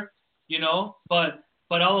her, but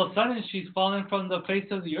all of a sudden she's fallen from the face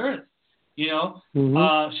of the earth.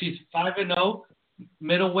 Mm-hmm. She's 5-0,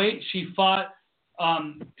 middleweight. She fought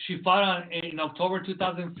in October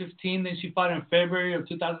 2015. Then she fought in February of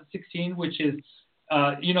 2016, which is,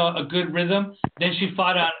 a good rhythm. Then she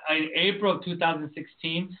fought in April of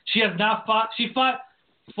 2016. She has not fought. She fought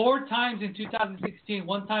 4 times in 2016,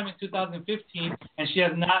 1 time in 2015, and she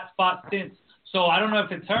has not fought since. So I don't know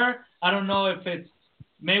if it's her. I don't know if it's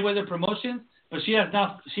Mayweather Promotions, but she didn't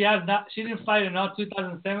fight in all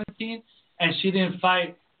 2017, and she didn't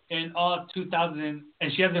fight in all 2000,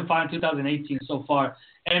 and she hasn't fought in 2018 so far.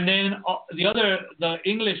 And then the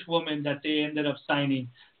English woman that they ended up signing,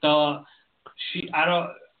 I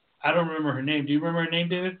don't remember her name. Do you remember her name,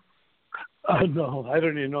 David? No, I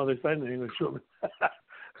don't even know they signed an English woman.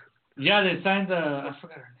 Yeah, they signed I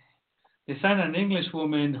forgot her name. They signed an English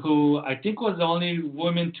woman who I think was the only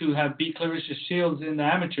woman to have beat Clarissa Shields in the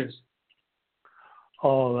amateurs.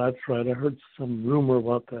 Oh, that's right. I heard some rumor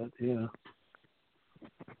about that. Yeah.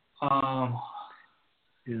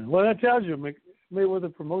 Yeah. Well, that tells you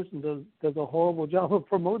Mayweather Promotion does a horrible job of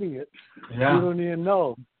promoting it. Yeah. You don't even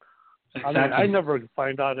know. Exactly. I mean, I never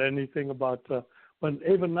find out anything about when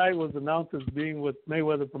Ava Knight was announced as being with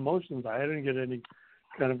Mayweather Promotions. I didn't get any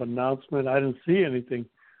kind of announcement. I didn't see anything.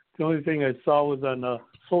 The only thing I saw was on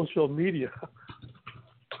social media.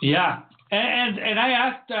 Yeah, and I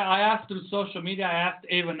asked through social media. I asked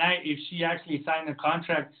Ava Knight if she actually signed a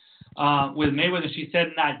contract with Mayweather. She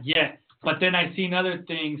said not yet. But then I seen other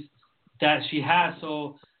things that she has.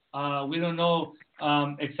 So we don't know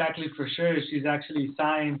exactly for sure if she's actually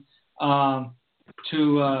signed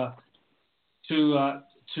to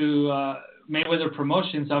Mayweather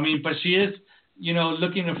Promotions. I mean, but she is,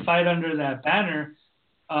 looking to fight under that banner.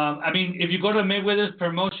 I mean, if you go to Mayweather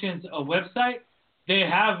Promotions website, they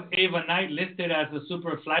have Ava Knight listed as a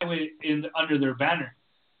super flyweight under their banner.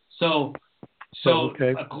 So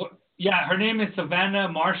okay. Yeah, her name is Savannah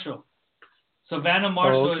Marshall. Savannah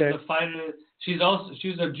Marshall okay. is a fighter. She's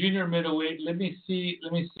a junior middleweight. Let me see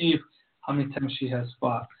if how many times she has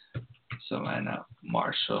fought. Savannah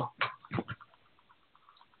Marshall.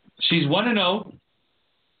 She's 1-0.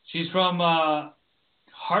 She's from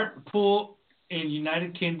Hartlepool in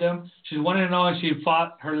United Kingdom. She's 1-0, and she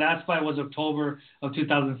fought. Her last fight was October of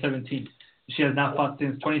 2017. She has not fought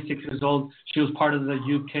since. 26 years old. She was part of the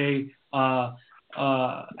UK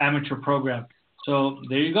amateur program. So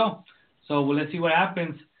there you go. So let's see what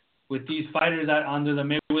happens with these fighters under the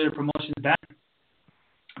Mayweather Promotions banner.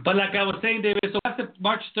 But like I was saying, David, so after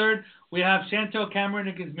March 3rd, we have Chantel Cameron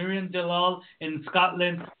against Miriam Delal in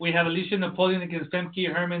Scotland. We have Alicia Napoleon against Femke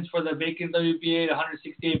Hermans for the vacant WBA at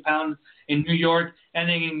 168 pounds in New York. And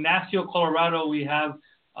in Ignacio, Colorado, we have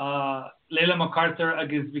Layla MacArthur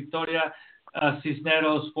against Victoria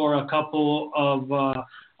Cisneros for a couple of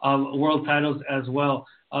world titles as well.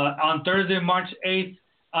 On Thursday, March 8th,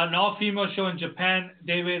 an all-female show in Japan,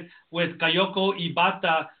 David, with Kayoko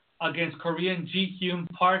Ibata against Korean Ji Hyun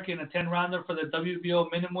Park in a 10-rounder for the WBO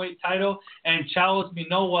minimumweight title, and Charles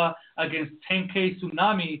Minowa against Tenkei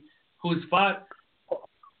Tsunami, who's fought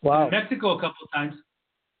in Mexico a couple of times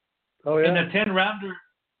in a 10-rounder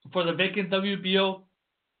for the vacant WBO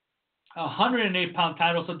 108-pound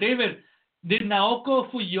title. So, David, did Naoko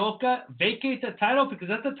Fujioka vacate the title? Because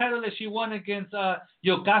that's the title that she won against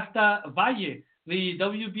Yokasta Valle, the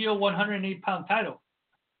WBO 108-pound title.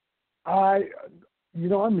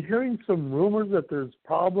 I'm hearing some rumors that there's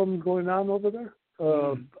problems going on over there.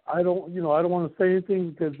 I don't want to say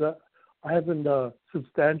anything because I haven't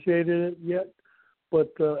substantiated it yet.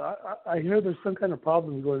 But I hear there's some kind of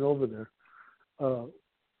problems going over there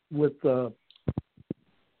with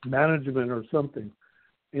management or something.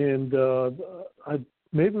 And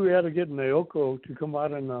maybe we ought to get Naoko to come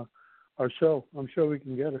out on our show. I'm sure we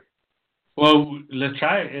can get her. Well, let's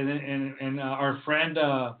try it. And our friend,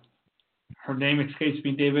 her name escapes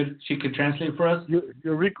me, David. She could translate for us.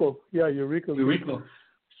 Eureka. Yeah, Eureka.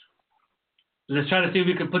 Let's try to see if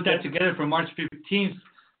we can put that together for March 15th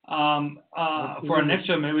for our next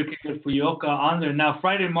show. Maybe we can get Fuyoka on there. Now,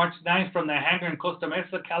 Friday, March 9th, from the hangar in Costa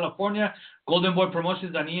Mesa, California, Golden Boy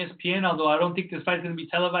Promotions on ESPN, although I don't think this fight is going to be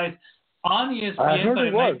televised on ESPN. I heard but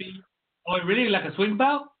it might was. be. Oh, really? Like a swing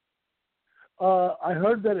bout? I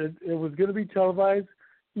heard that it was going to be televised.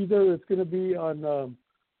 Either it's going to be on a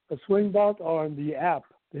swing bout or on the app.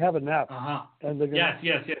 They have an app. Uh-huh. And they're gonna,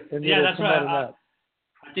 yes. And Yeah, that's right.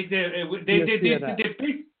 I think they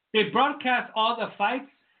broadcast all the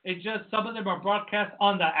fights. It's just some of them are broadcast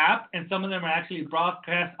on the app and some of them are actually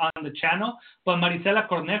broadcast on the channel. But Marisela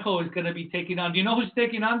Cornejo is going to be taking on. Do you know who's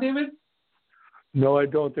taking on, David? No, I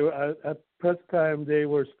don't. At press time, they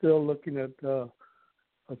were still looking at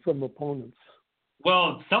some opponents.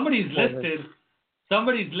 Well, somebody's listed.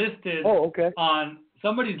 Somebody's listed. Oh, okay.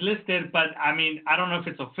 Somebody's listed, but I mean, I don't know if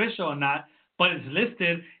it's official or not, but it's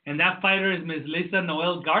listed, and that fighter is Ms. Lisa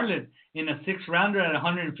Noel Garland in a 6-rounder at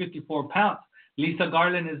 154 pounds. Lisa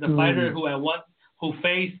Garland is the fighter who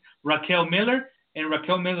faced Raquel Miller in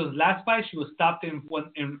Raquel Miller's last fight. She was stopped in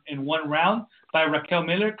one round by Raquel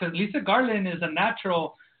Miller because Lisa Garland is a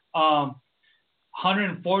natural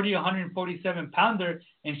 140, 147 pounder,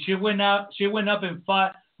 and she went up and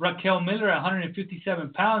fought Raquel Miller at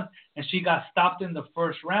 157 pounds, and she got stopped in the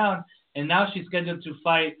first round, and now she's scheduled to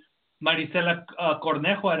fight Marisela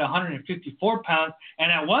Cornejo at 154 pounds,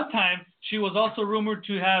 and at one time she was also rumored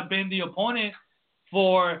to have been the opponent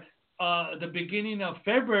for the beginning of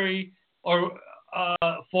February or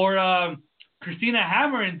for Christina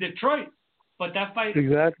Hammer in Detroit. But that fight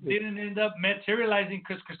didn't end up materializing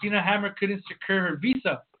because Christina Hammer couldn't secure her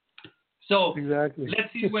visa. So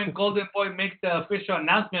let's see when Golden Boy makes the official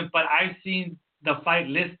announcement. But I've seen the fight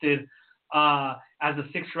listed as a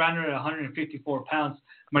 6-rounder at 154 pounds.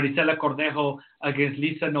 Marisela Cornejo against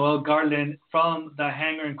Lisa Noel Garland from the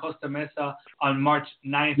hangar in Costa Mesa on March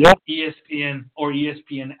 9th, ESPN or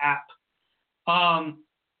ESPN app. On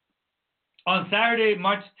Saturday,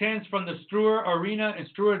 March 10th, from the Struer Arena in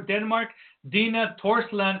Struer, Denmark, Dina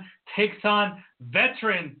Torsland takes on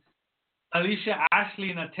veteran Alicia Ashley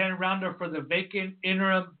in a 10-rounder for the vacant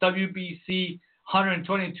interim WBC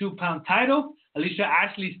 122-pound title. Alicia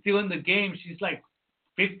Ashley's still in the game. She's like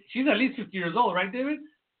 50, she's at least 50 years old, right, David?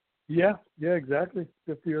 Yeah, exactly.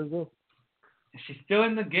 50 years old. She's still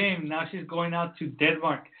in the game. Now she's going out to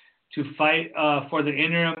Denmark to fight for the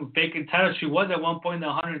interim vacant title. She was at one point the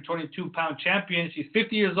 122-pound champion. She's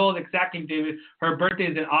 50 years old exactly, David. Her birthday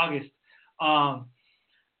is in August.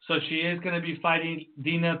 So she is going to be fighting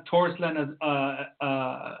Dina Torsland,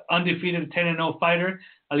 undefeated 10-0 fighter.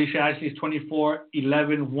 Alicia Ashley is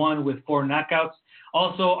 24-11-1 with 4 knockouts.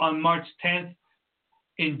 Also on March 10th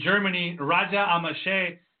in Germany, Raja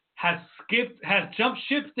Amache has jumped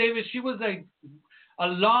ships, David. She was a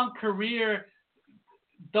long career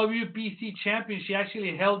WBC champion. She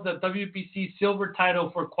actually held the WBC silver title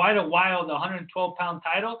for quite a while, the 112-pound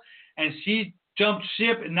title, and she jumped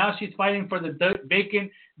ship, and now she's fighting for the vacant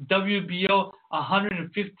WBO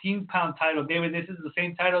 115-pound title. David, this is the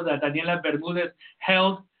same title that Daniela Bermudez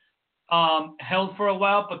held for a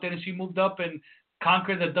while, but then she moved up and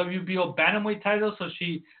conquered the WBO bantamweight title, so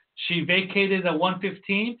she vacated the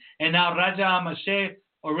 115, and now Raja Amache,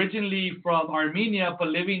 originally from Armenia but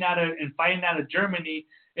living and fighting out of Germany,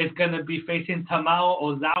 is going to be facing Tamao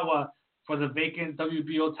Ozawa for the vacant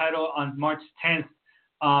WBO title on March 10th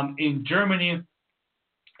in Germany.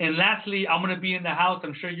 And lastly, I'm going to be in the house.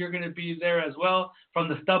 I'm sure you're going to be there as well, from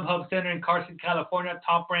the StubHub Center in Carson, California,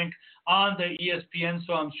 Top Rank on the ESPN.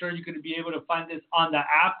 So I'm sure you're going to be able to find this on the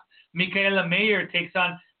app. Micaela Mayer takes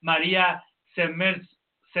on Maria Semerzogluo.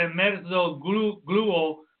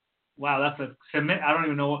 Wow, I don't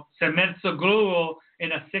even know. Semerzogluo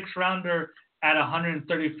in a 6-rounder at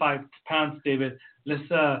 135 pounds, David. Let's.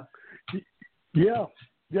 Yeah,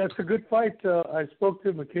 it's a good fight. I spoke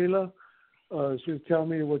to Michaela. She was telling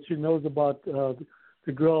me what she knows about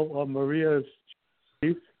the girl Maria.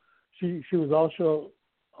 She was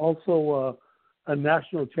also a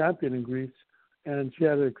national champion in Greece, and she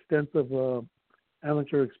had an extensive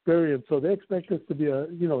amateur experience. So they expect this to be a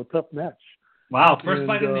tough match. Wow, first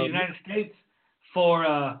fight in the United States for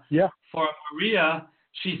Maria.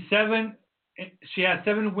 She has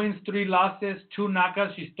 7 wins, 3 losses, 2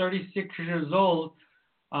 knockouts. She's 36 years old.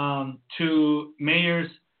 To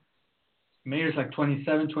Mayer's like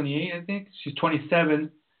 27, 28, I think. She's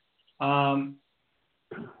 27.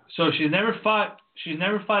 So she's never fought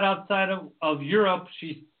outside of Europe.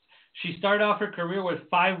 She started off her career with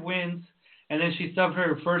 5 wins, and then she suffered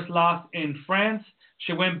her first loss in France.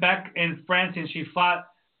 She went back in France and she fought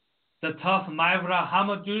the tough Maivra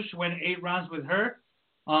Hamadouche, went 8 rounds with her,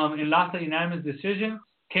 and lost a unanimous decision.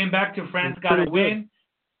 Came back to France, got a win.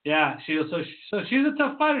 Yeah, she's a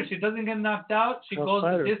tough fighter. She doesn't get knocked out. She goes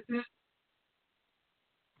the distance.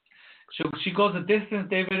 She goes the distance,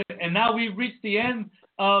 David. And now we've reached the end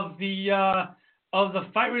of the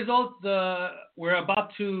fight results. We're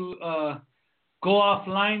about to go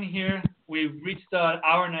offline here. We've reached the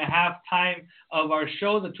hour and a half time of our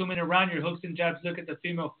show, the 2-minute round, your hooks and jabs look at the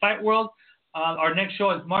female fight world. Our next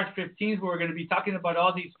show is March 15th, where we're going to be talking about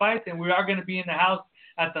all these fights, and we are going to be in the house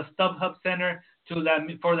at the StubHub Center for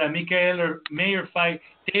that Michaela Mayer fight.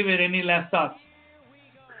 David, any last thoughts?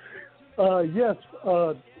 Yes.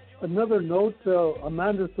 Another note,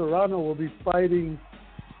 Amanda Serrano will be fighting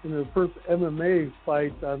in her first MMA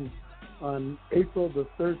fight on April the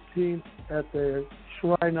 13th at the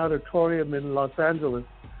Shrine Auditorium in Los Angeles.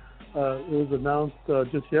 It was announced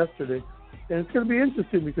just yesterday. And it's going to be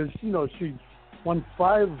interesting because, she won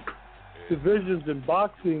 5 divisions in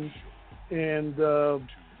boxing, and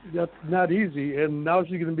that's not easy. And now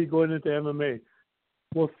she's going to be going into MMA.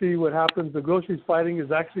 we'll see what happens. The girl she's fighting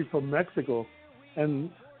is actually from Mexico, and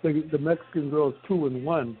the Mexican girl is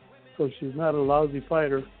 2-1, so she's not a lousy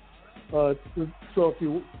fighter. So if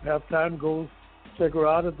you have time, go check her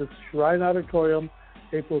out at the Shrine Auditorium,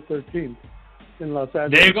 April 13th in Los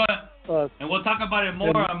Angeles. There you go. And we'll talk about it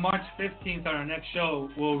more on March 15th on our next show.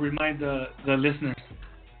 We'll remind the listeners.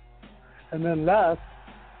 And then last,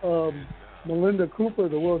 Melinda Cooper,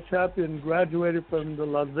 the world champion, graduated from the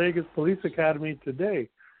Las Vegas Police Academy today.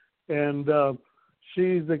 And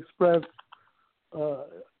she's expressed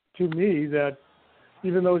to me that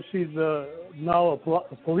even though she's now a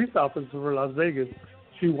police officer for Las Vegas,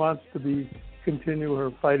 she wants to continue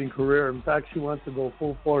her fighting career. In fact, she wants to go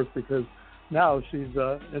full force because now she's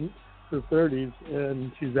in her 30s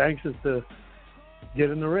and she's anxious to get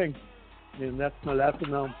in the ring. And that's my last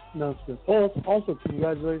announcement. Also,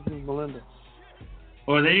 congratulations, Melinda.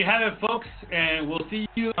 Well, there you have it, folks. And we'll see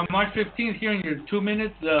you on March 15th here in your 2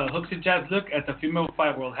 minutes, Hooks and Jabs look at the female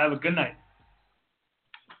fight world. Have a good night.